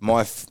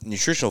my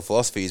nutritional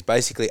philosophy is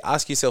basically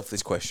ask yourself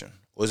this question.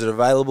 Was it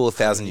available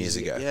 1,000 years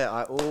ago? Yeah,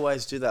 I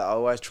always do that. I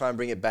always try and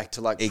bring it back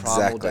to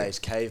primal days,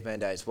 caveman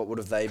days. What would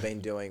have they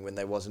been doing when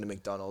there wasn't a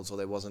McDonald's or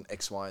there wasn't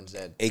X, Y, and Z?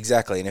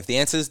 Exactly. And if the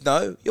answer is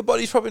no, your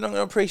body's probably not going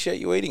to appreciate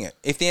you eating it.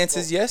 If the answer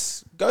is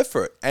yes, go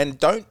for it. And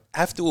don't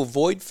have to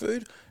avoid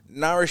food.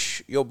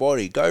 Nourish your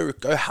body. Go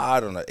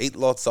hard on it. Eat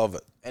lots of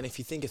it. And if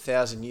you think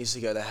 1,000 years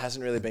ago, there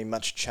hasn't really been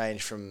much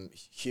change from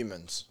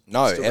humans.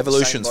 No,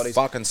 evolution's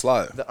fucking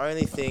slow. The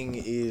only thing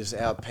is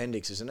our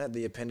appendix, isn't it?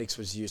 The appendix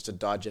was used to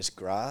digest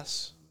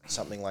grass,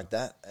 something like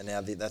that. And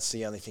now that's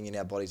the only thing in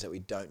our bodies that we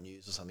don't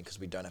use or something because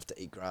we don't have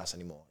to eat grass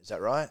anymore. Is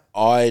that right?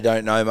 I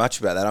don't know much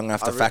about that. I'm going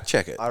to have to fact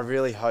check it. I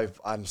really hope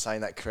I'm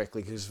saying that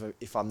correctly because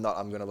if I'm not,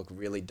 I'm going to look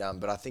really dumb.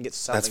 But I think it's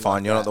something. That's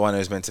fine. Like You're not the one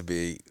who's meant to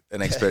be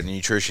an expert in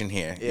nutrition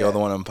here. Yeah. You're the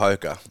one on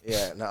poker.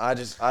 Yeah. No,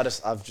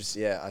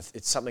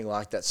 it's something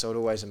like that. So it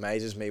always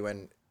amazes me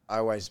when I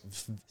always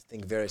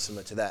think very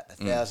similar to that.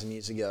 1,000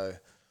 years ago,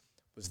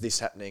 was this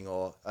happening?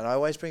 And I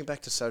always bring it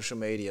back to social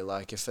media.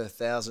 Like if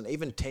 1,000,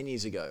 even 10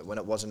 years ago when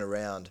it wasn't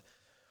around,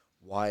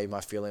 why am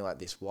I feeling like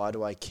this? Why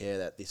do I care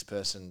that this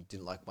person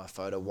didn't like my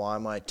photo? Why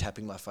am I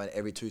tapping my phone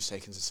every 2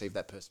 seconds to see if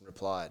that person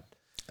replied?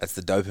 That's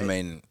the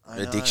dopamine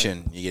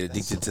addiction. You get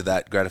addicted to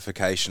that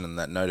gratification and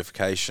that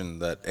notification,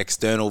 that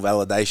external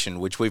validation,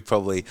 which we've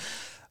probably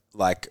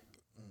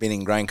been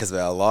ingrained because of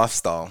our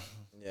lifestyle.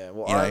 Yeah,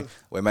 well,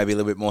 we're maybe a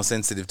little bit more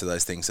sensitive to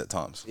those things at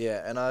times.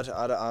 Yeah, and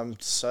I'm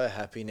so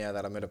happy now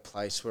that I'm at a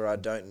place where I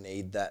don't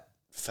need that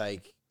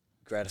fake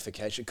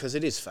gratification because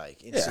it is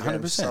fake.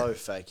 Instagram is so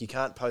fake. You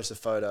can't post a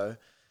photo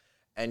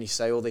and you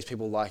say all these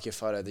people like your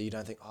photo that you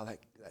don't think,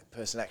 that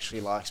person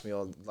actually likes me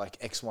or like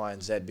X, Y,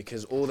 and Z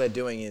because all they're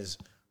doing is...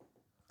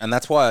 And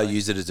that's why I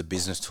use it as a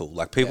business tool.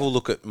 Like people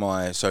look at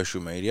my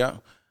social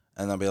media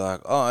and they'll be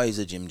like, oh, he's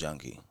a gym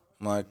junkie.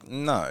 I'm like,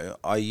 no,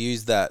 I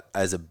use that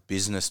as a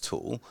business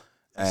tool.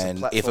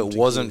 And if it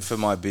wasn't for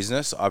my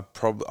business, I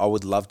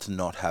would love to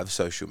not have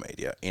social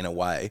media in a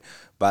way.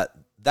 But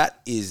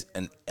that is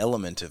an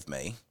element of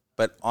me.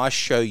 But I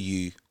show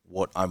you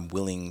what I'm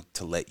willing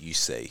to let you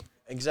see.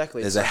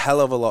 Exactly. There's a hell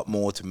of a lot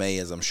more to me,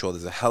 as I'm sure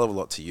there's a hell of a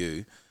lot to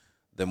you,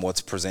 than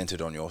what's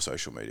presented on your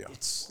social media.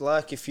 It's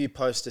like if you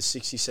post a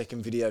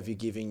 60-second video of you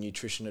giving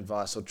nutrition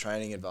advice or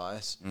training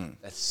advice,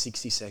 that's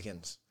 60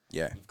 seconds.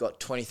 Yeah. You've got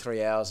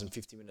 23 hours and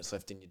 50 minutes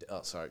left in your day.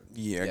 Oh, sorry.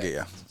 Yeah, I get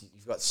you.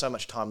 You've got so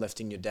much time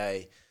left in your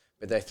day,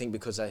 but they think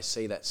because they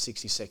see that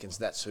 60 seconds,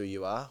 that's who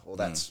you are, or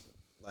that's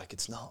like,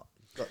 it's not.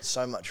 You've got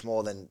so much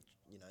more than,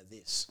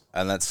 this.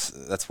 And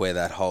that's where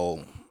that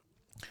whole,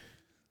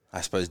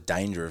 I suppose,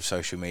 danger of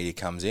social media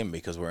comes in,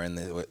 because we're in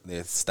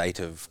the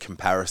state of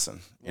comparison.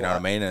 You know what I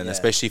mean? And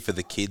especially for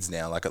the kids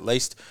now, like at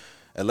least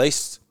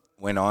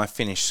when I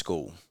finished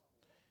school,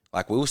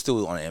 like we were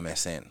still on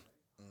MSN.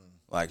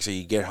 Like, so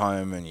you get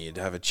home and you'd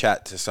have a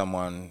chat to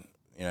someone,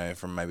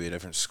 from maybe a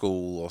different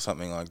school or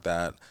something like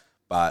that.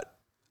 But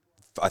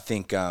I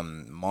think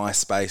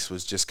MySpace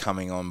was just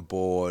coming on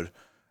board.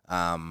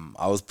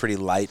 I was pretty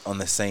late on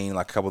the scene.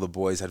 Like a couple of the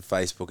boys had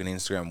Facebook and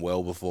Instagram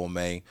well before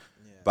me.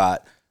 Yeah.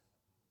 But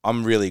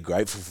I'm really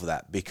grateful for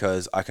that,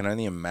 because I can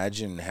only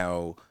imagine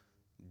how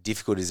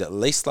difficult it is. At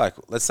least, like,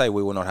 let's say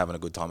we were not having a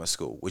good time at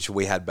school, which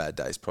we had bad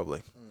days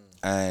probably.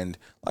 And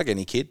like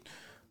any kid.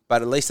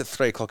 But at least at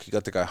 3 o'clock you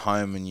got to go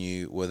home, and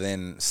you were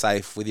then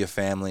safe with your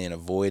family and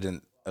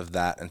avoidant of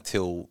that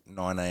until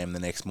 9 a.m. the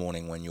next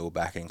morning when you were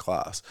back in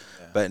class.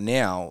 Yeah. But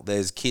now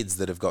there's kids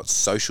that have got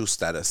social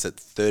status at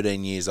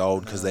 13 years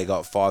old because they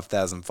got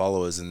 5,000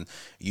 followers, and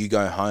you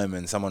go home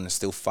and someone is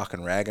still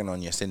fucking ragging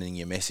on you, sending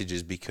you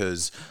messages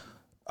because,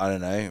 I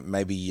don't know,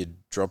 maybe you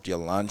dropped your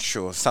lunch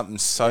or something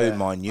so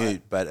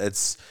minute, but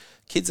it's...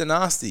 Kids are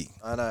nasty.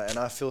 I know, and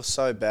I feel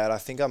so bad. I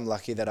think I'm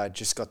lucky that I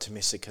just got to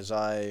miss it, because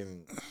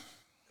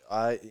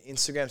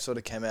Instagram sort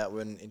of came out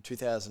in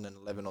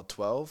 2011 or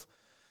 12.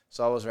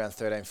 So I was around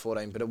 13,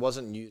 14, but it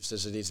wasn't used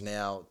as it is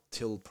now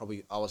till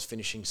probably I was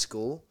finishing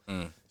school.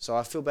 So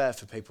I feel bad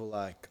for people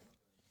like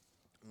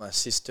my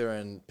sister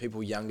and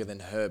people younger than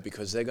her,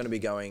 because they're going to be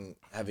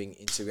having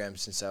Instagram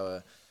since they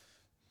were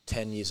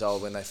 10 years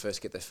old when they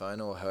first get their phone,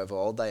 or however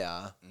old they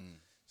are.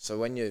 So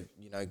when you're,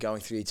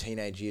 going through your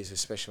teenage years,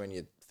 especially when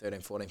you're 13,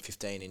 14,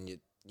 15 and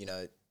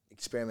you're,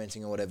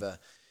 experimenting or whatever,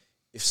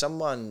 if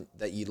someone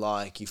that you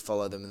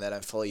follow them and they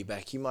don't follow you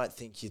back, you might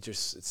think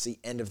it's the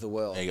end of the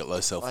world. Yeah, you got low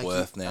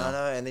self-worth now. I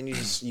know, and then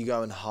you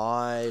go and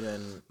hide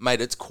and... Mate,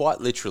 it's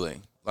quite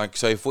literally. Like,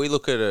 so if we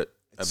look at it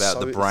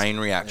about the brain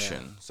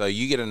reaction, so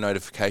you get a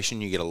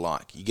notification, you get a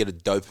like, you get a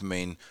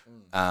dopamine,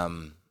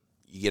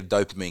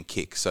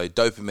 kick. So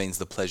dopamine's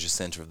the pleasure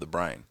center of the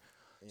brain.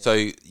 Yeah.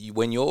 So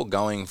when you're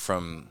going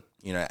from,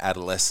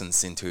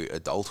 adolescence into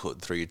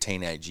adulthood through your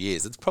teenage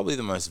years, it's probably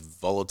the most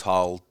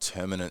volatile,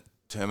 terminal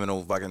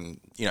fucking,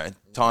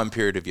 time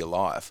period of your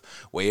life,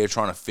 where you're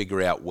trying to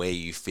figure out where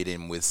you fit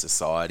in with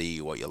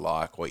society, what you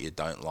like, what you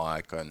don't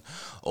like, and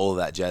all of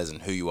that jazz,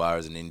 and who you are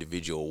as an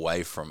individual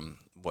away from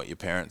what your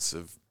parents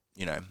have,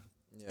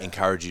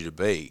 encouraged you to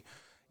be.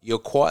 You're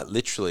quite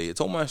literally,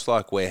 it's almost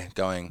like we're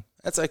going,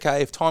 that's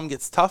okay, if time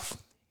gets tough,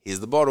 here's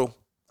the bottle.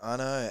 I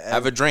know.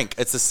 Have a drink.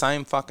 It's the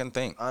same fucking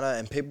thing. I know,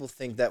 and people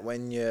think that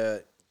when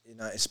you're,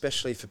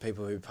 especially for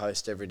people who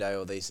post every day,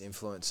 or these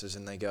influencers,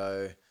 and they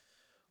go,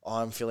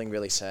 I'm feeling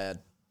really sad,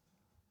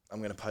 I'm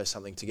going to post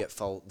something to get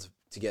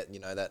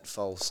that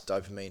false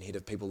dopamine hit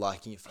of people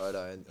liking your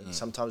photo. And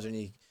sometimes when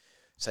you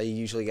say you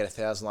usually get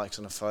 1,000 likes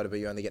on a photo, but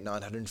you only get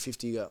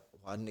 950, you go,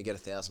 why didn't you get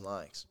 1,000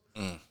 likes?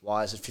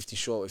 Why is it 50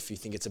 short if you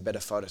think it's a better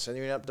photo? So then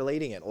you end up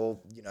deleting it, or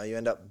you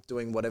end up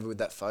doing whatever with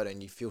that photo,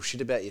 and you feel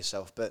shit about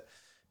yourself. But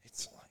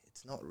it's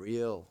not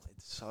real.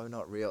 It's so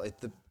not real.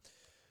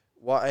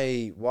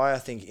 Why I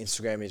think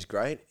Instagram is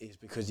great is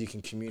because you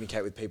can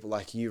communicate with people.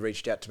 Like, you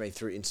reached out to me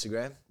through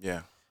Instagram.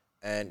 Yeah.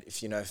 And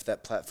if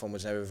that platform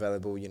was never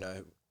available,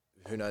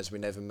 who knows, we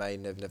never may.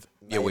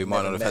 Yeah, we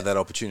might not have had that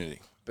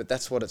opportunity. But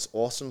that's what it's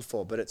awesome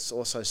for. But it's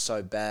also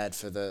so bad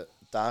for the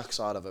dark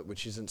side of it,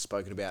 which isn't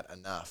spoken about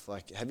enough.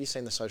 Like, have you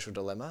seen The Social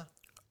Dilemma?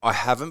 I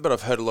haven't, but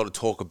I've heard a lot of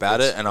talk about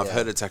it, and I've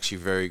heard it's actually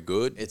very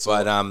good. It's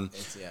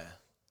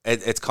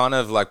kind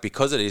of like,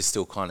 because it is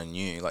still kind of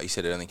new, like you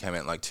said, it only came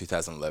out in like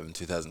 2011,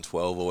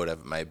 2012 or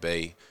whatever it may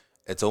be.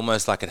 It's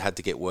almost like it had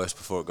to get worse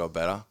before it got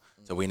better.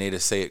 So we need to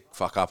see it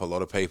fuck up a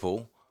lot of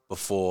people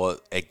before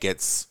it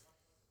gets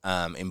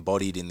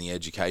embodied in the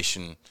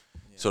education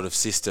sort of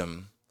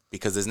system,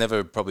 because there's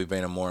never probably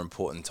been a more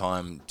important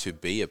time to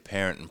be a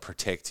parent and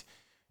protect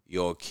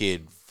your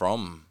kid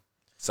from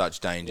such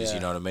dangers, you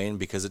know what I mean?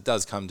 Because it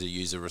does come to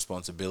user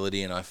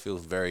responsibility, and I feel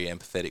very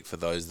empathetic for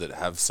those that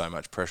have so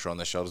much pressure on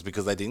their shoulders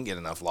because they didn't get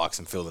enough likes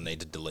and feel the need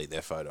to delete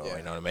their photo,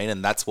 you know what I mean?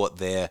 And that's what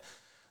they're,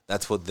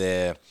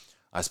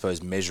 I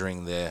suppose,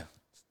 measuring their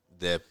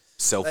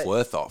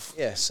self-worth off.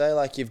 Yeah, say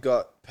like you've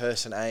got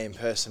person A and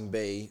person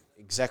B,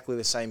 exactly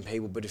the same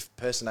people, but if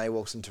person A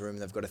walks into a room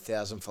and they've got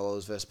 1,000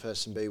 followers versus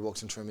person B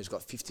walks into a room who's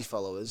got 50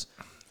 followers.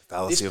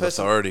 Fallacy of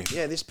authority.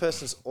 Yeah, this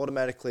person's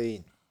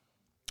automatically...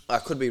 I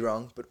could be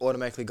wrong, but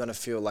automatically going to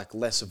feel like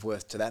less of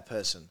worth to that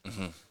person.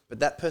 Mm-hmm. But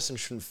that person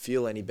shouldn't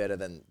feel any better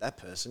than that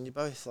person. You're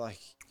both like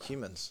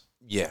humans.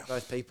 Yeah. You're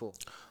both people.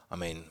 I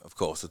mean, of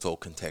course, it's all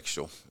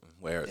contextual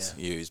where it's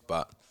used,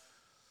 but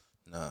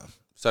no.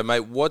 So,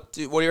 mate, what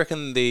do you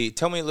reckon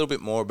tell me a little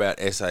bit more about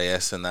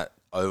SAS and that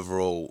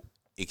overall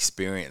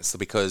experience,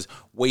 because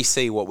we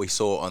see what we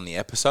saw on the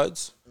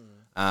episodes,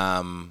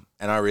 and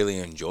I really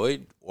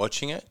enjoyed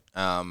watching it.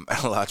 And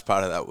a large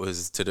part of that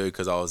was to do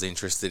because I was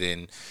interested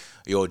in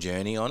your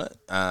journey on it.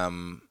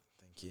 Thank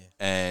you.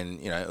 And,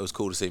 it was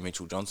cool to see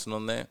Mitchell Johnson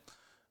on there.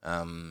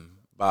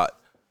 But,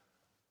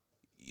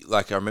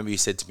 like, I remember you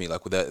said to me,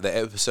 like, with the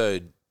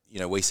episode,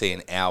 we see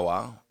an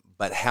hour,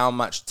 but how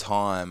much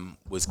time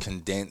was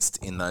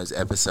condensed in those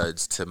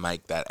episodes to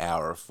make that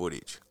hour of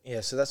footage?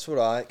 Yeah, so that's what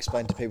I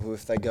explain to people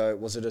if they go,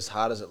 was it as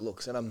hard as it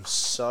looks? And I'm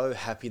so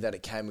happy that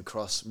it came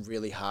across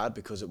really hard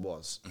because it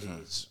was.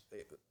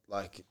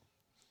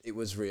 It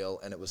was real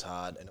and it was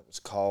hard and it was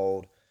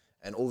cold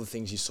and all the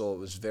things you saw, it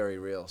was very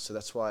real. So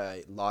that's why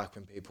I like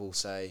when people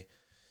say,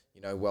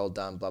 well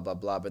done, blah, blah,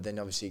 blah. But then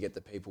obviously you get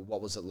the people,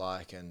 what was it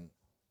like? And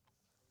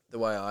the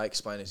way I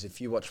explain is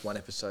if you watch one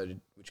episode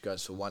which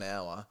goes for 1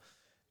 hour,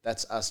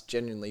 that's us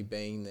genuinely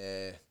being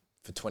there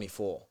for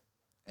 24.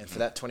 And for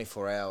that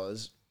 24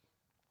 hours,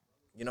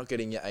 you're not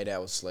getting your 8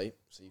 hours sleep.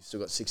 So you've still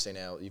got 16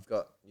 hours. You've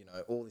got,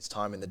 all this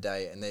time in the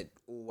day and they're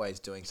always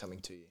doing something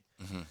to you.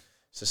 Mm-hmm.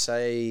 So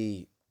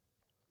say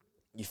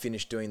you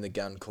finish doing the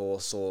gun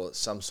course or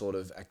some sort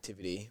of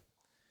activity,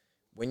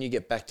 when you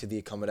get back to the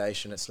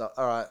accommodation, it's not,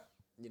 all right,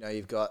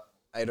 you've got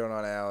 8 or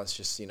 9 hours,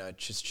 just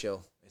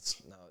chill.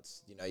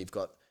 You've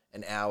got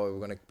an hour,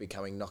 we're going to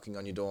be knocking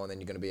on your door and then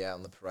you're going to be out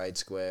on the parade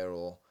square,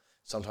 or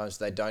sometimes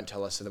they don't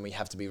tell us, so then we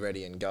have to be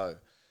ready and go.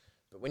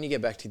 But when you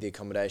get back to the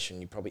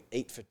accommodation, you probably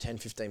eat for 10,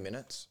 15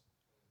 minutes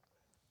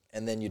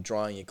and then you're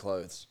drying your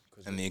clothes.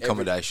 And the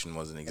accommodation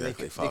wasn't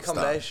exactly five-star.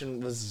 The accommodation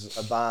was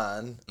a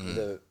barn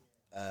with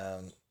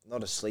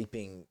not a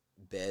sleeping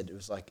bed. It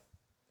was like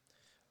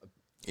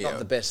not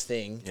the best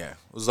thing. Yeah,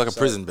 it was like a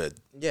prison bed.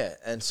 Yeah,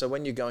 and so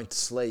when you're going to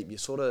sleep,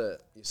 you're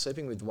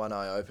sleeping with one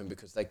eye open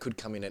because they could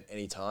come in at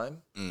any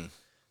time. Mm.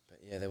 But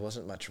yeah, there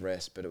wasn't much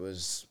rest, but it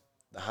was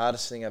the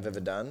hardest thing I've ever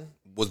done.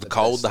 Was the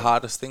cold the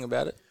hardest thing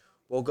about it?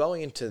 Well,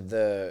 going into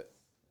the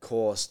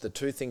course, the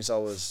two things I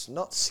was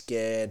not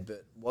scared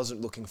but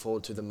wasn't looking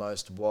forward to the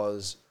most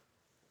was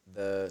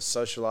the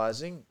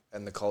socialising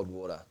and the cold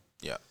water.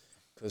 Yeah.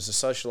 Because the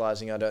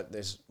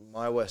socialising,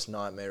 my worst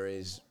nightmare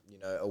is,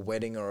 a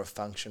wedding or a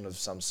function of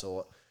some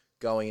sort,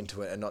 going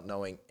into it and not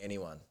knowing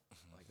anyone.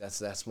 Like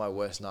that's my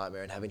worst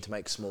nightmare, and having to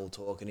make small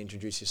talk and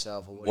introduce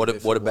yourself. Or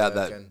what about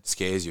that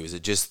scares you? Is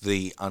it just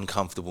the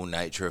uncomfortable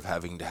nature of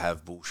having to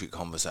have bullshit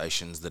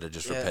conversations that are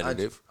just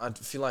repetitive? I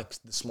feel like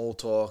the small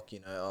talk,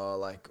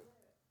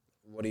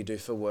 what do you do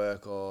for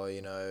work, or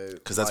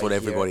because that's what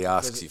everybody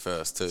asks you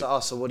first too.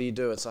 So what do you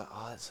do? It's like,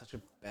 that's such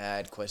a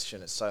bad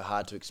question. It's so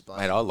hard to explain.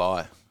 Mate, I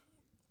lie.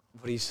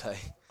 What do you say?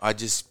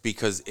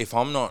 Because if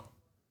I'm not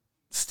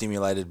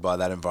stimulated by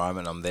that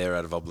environment, I'm there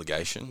out of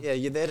obligation. Yeah,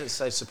 you're there to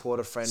say support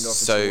a friend or if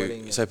it's a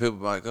wedding. So people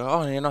might go,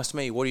 oh, yeah, nice to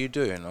meet you. What do you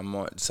do? And I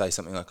might say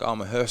something like, oh,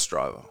 I'm a hearse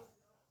driver.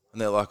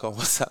 And they're like, oh,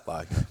 what's that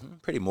like?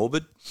 Pretty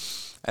morbid.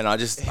 And I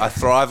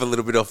thrive a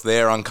little bit off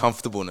their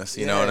uncomfortableness,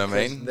 you know what I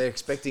mean? They're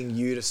expecting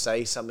you to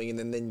say something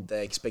and then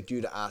they expect you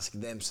to ask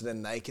them so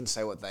then they can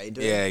say what they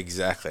do. Yeah,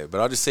 exactly.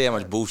 But I just see how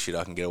much bullshit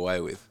I can get away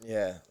with.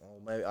 Yeah,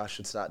 well, maybe I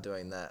should start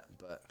doing that,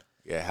 but...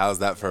 Yeah, how's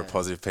that for a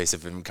positive piece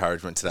of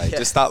encouragement today? Yeah.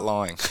 Just start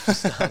lying.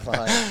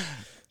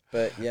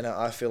 But,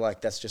 I feel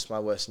like that's just my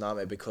worst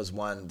nightmare because,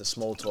 one, the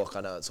small talk,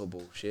 I know it's all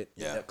bullshit.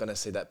 Yeah. You're not going to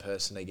see that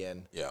person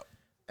again. Yeah.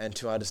 And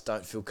two, I just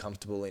don't feel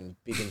comfortable in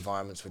big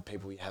environments with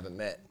people you haven't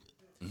met.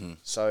 Mm-hmm.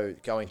 So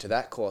going to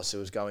that course, it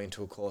was going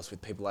to a course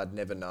with people I'd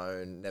never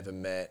known, never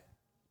met,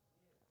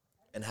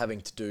 and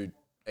having to do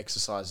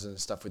exercises and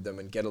stuff with them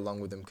and get along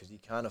with them because you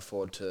can't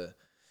afford to...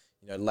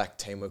 lack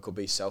teamwork or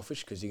be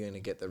selfish because you're going to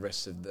get the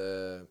rest of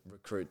the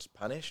recruits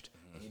punished.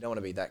 Mm-hmm. And you don't want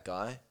to be that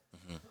guy.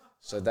 Mm-hmm.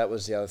 So that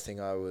was the other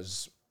thing I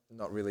was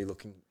not really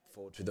looking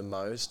forward to the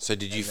most. So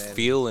did you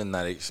feel in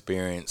that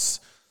experience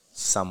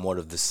somewhat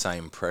of the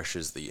same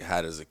pressures that you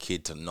had as a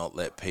kid to not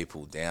let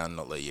people down,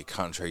 not let your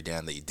country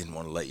down, that you didn't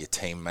want to let your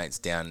teammates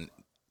down,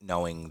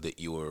 knowing that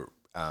you were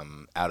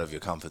out of your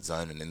comfort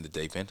zone and in the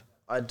deep end?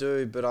 I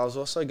do, but I was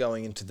also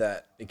going into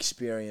that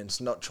experience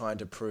not trying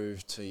to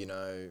prove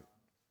to,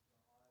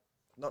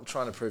 not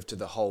trying to prove to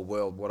the whole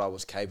world what I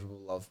was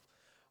capable of.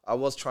 I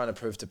was trying to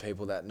prove to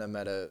people that no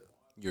matter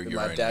who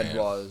my dad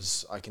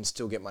was, I can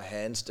still get my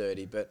hands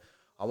dirty. But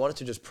I wanted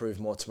to just prove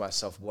more to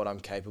myself what I'm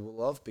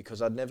capable of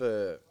because I'd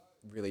never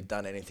really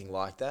done anything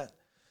like that.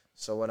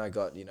 So when I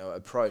got,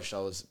 approached,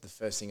 the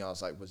first thing I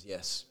was like was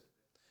yes.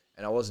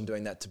 And I wasn't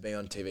doing that to be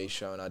on TV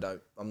show, and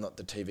I'm not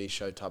the TV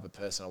show type of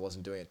person. I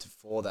wasn't doing it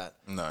for that.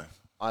 No.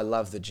 I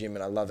love the gym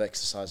and I love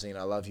exercising and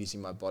I love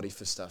using my body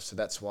for stuff. So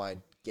that's why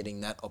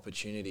getting that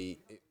opportunity.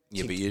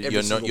 Yeah, but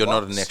you're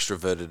not an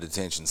extroverted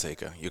attention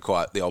seeker. You're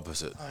quite the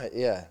opposite.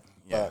 Yeah.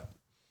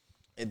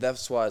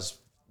 That's why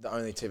the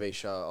only TV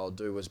show I'll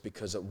do was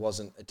because it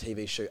wasn't a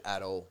TV show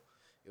at all.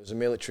 It was a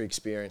military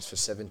experience for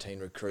 17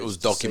 recruits. It was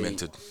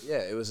documented.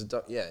 It was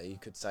you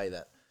could say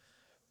that.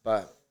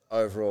 But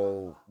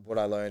overall, what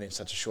I learned in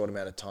such a short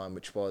amount of time,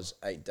 which was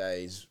 8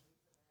 days,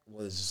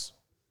 was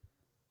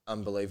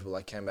unbelievable.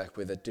 I came back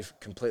with a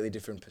completely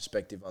different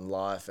perspective on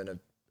life and a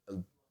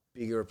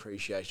bigger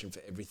appreciation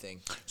for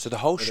everything. So the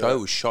whole show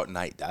was shot in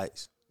 8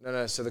 days?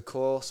 No. So the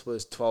course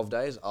was 12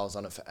 days. I was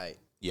on it for 8.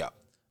 Yeah.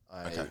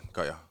 Okay,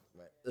 got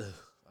you.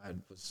 I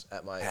was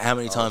at my. How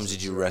many times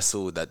did you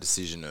wrestle with that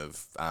decision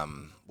of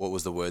what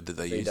was the word that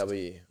they used?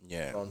 VW.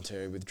 Yeah.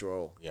 Voluntary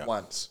withdrawal. Yeah.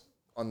 Once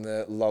on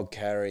the log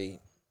carry.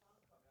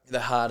 The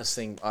hardest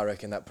thing, I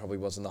reckon, that probably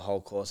wasn't the whole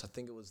course. I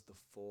think it was the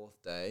 4th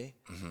day,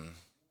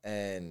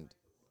 and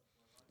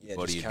Body just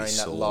would be carrying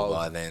that sore log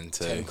by then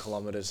too. 10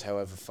 kilometers,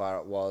 however far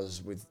it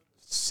was, with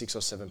 6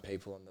 or 7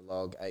 people on the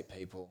log, 8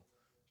 people.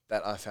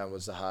 That I found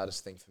was the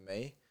hardest thing for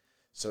me.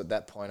 So at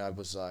that point, I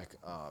was like,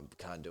 oh, I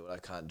can't do it.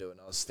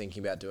 And I was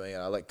thinking about doing it.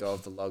 I let go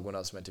of the log when I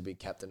was meant to be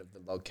captain of the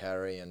log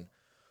carry and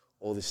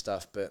all this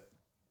stuff. But,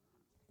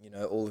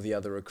 all of the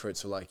other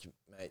recruits were like,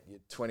 mate, you're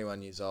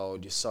 21 years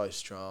old. You're so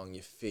strong.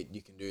 You're fit.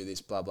 You can do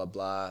this, blah, blah,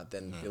 blah.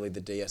 Then Billy,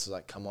 the DS, was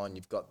like, come on,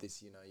 you've got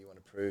this. You want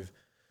to prove.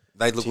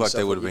 They look like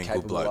they would have been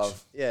good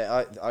blokes.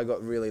 Yeah, I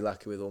got really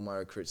lucky with all my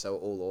recruits. They were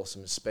all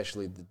awesome,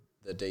 especially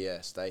the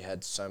DS. They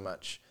had so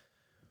much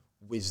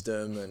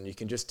wisdom, and you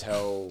can just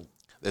tell...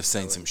 They've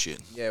seen some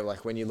shit. Yeah,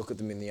 like when you look at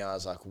them in the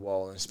eyes, like,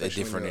 whoa. And especially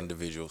they're different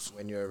individuals.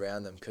 When you're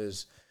around them,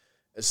 because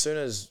as soon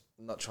as,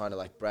 I'm not trying to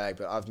like brag,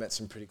 but I've met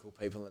some pretty cool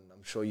people, and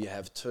I'm sure you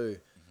have too.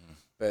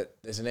 But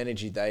there's an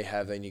energy they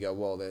have, and you go,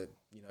 well, they're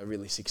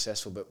really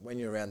successful. But when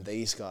you're around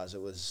these guys,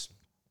 it was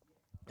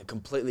a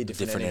completely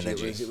different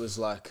energy. It was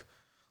like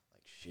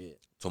shit.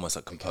 It's almost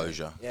like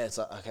composure. Okay. Yeah, it's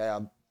like, okay,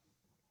 I'm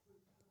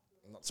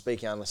not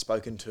speaking unless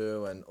spoken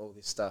to, and all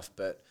this stuff.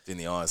 But it's in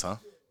the eyes, huh?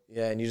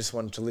 Yeah, and you just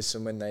wanted to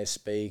listen when they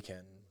speak,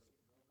 and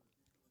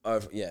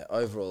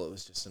overall it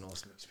was just an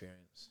awesome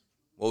experience.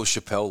 What was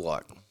Chappelle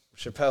like?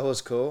 Chappelle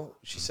was cool.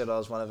 She said I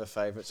was one of her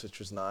favourites, which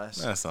was nice.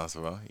 That's nice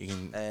of her.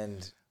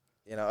 And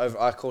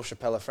I call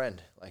Chappelle a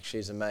friend. Like,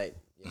 she's a mate.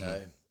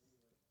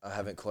 I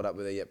haven't caught up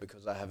with her yet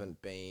because I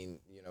haven't been.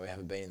 We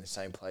haven't been in the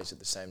same place at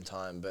the same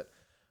time. But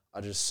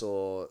I just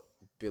saw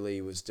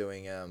Billy was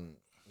doing.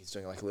 He's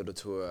doing like a little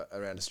tour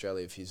around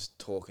Australia of his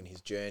talk and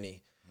his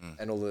journey,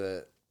 and all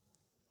the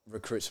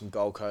recruits from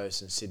Gold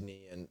Coast and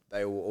Sydney, and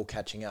they were all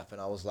catching up,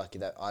 and I was lucky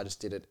that I just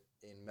did it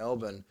in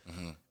Melbourne,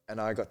 and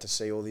I got to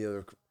see all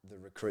the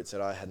recruits that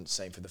I hadn't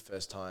seen for the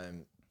first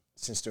time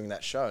since doing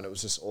that show, and it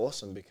was just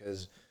awesome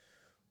because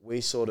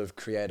we sort of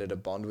created a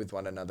bond with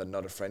one another,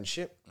 not a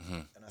friendship,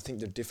 and I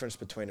think the difference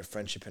between a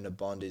friendship and a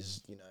bond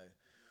is,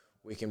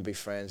 we can be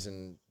friends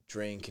and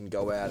drink and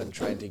go out and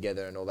train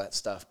together and all that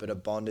stuff, but a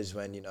bond is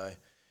when,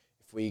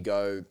 if we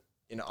go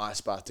in an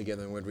ice bath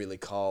together and we're really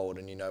cold,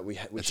 and we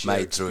it's share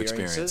made through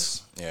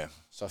experience. Yeah.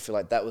 So I feel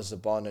like that was the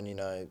bond,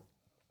 and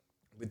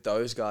with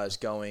those guys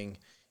going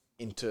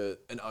into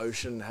an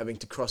ocean, having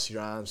to cross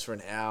your arms for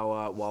an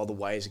hour while the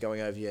waves are going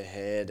over your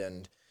head,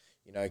 and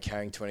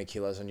carrying 20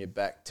 kilos on your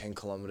back 10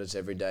 kilometers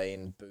every day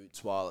in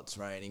boots while it's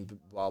raining,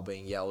 while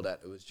being yelled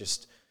at. It was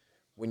just,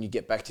 when you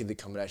get back to the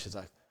accommodation, it's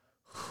like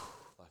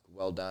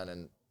well done,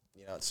 and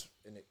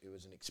it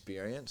was an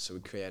experience. So we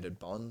created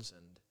bonds,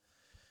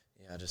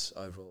 and just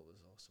overall it was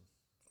awesome.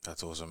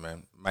 That's awesome,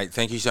 man. Mate,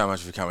 thank you so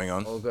much for coming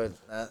on. All good.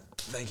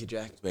 Thank you,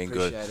 Jack. It's been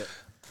Appreciate good. it.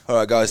 All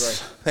right,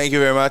 guys. Thank you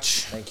very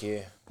much. Thank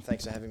you.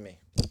 Thanks for having me.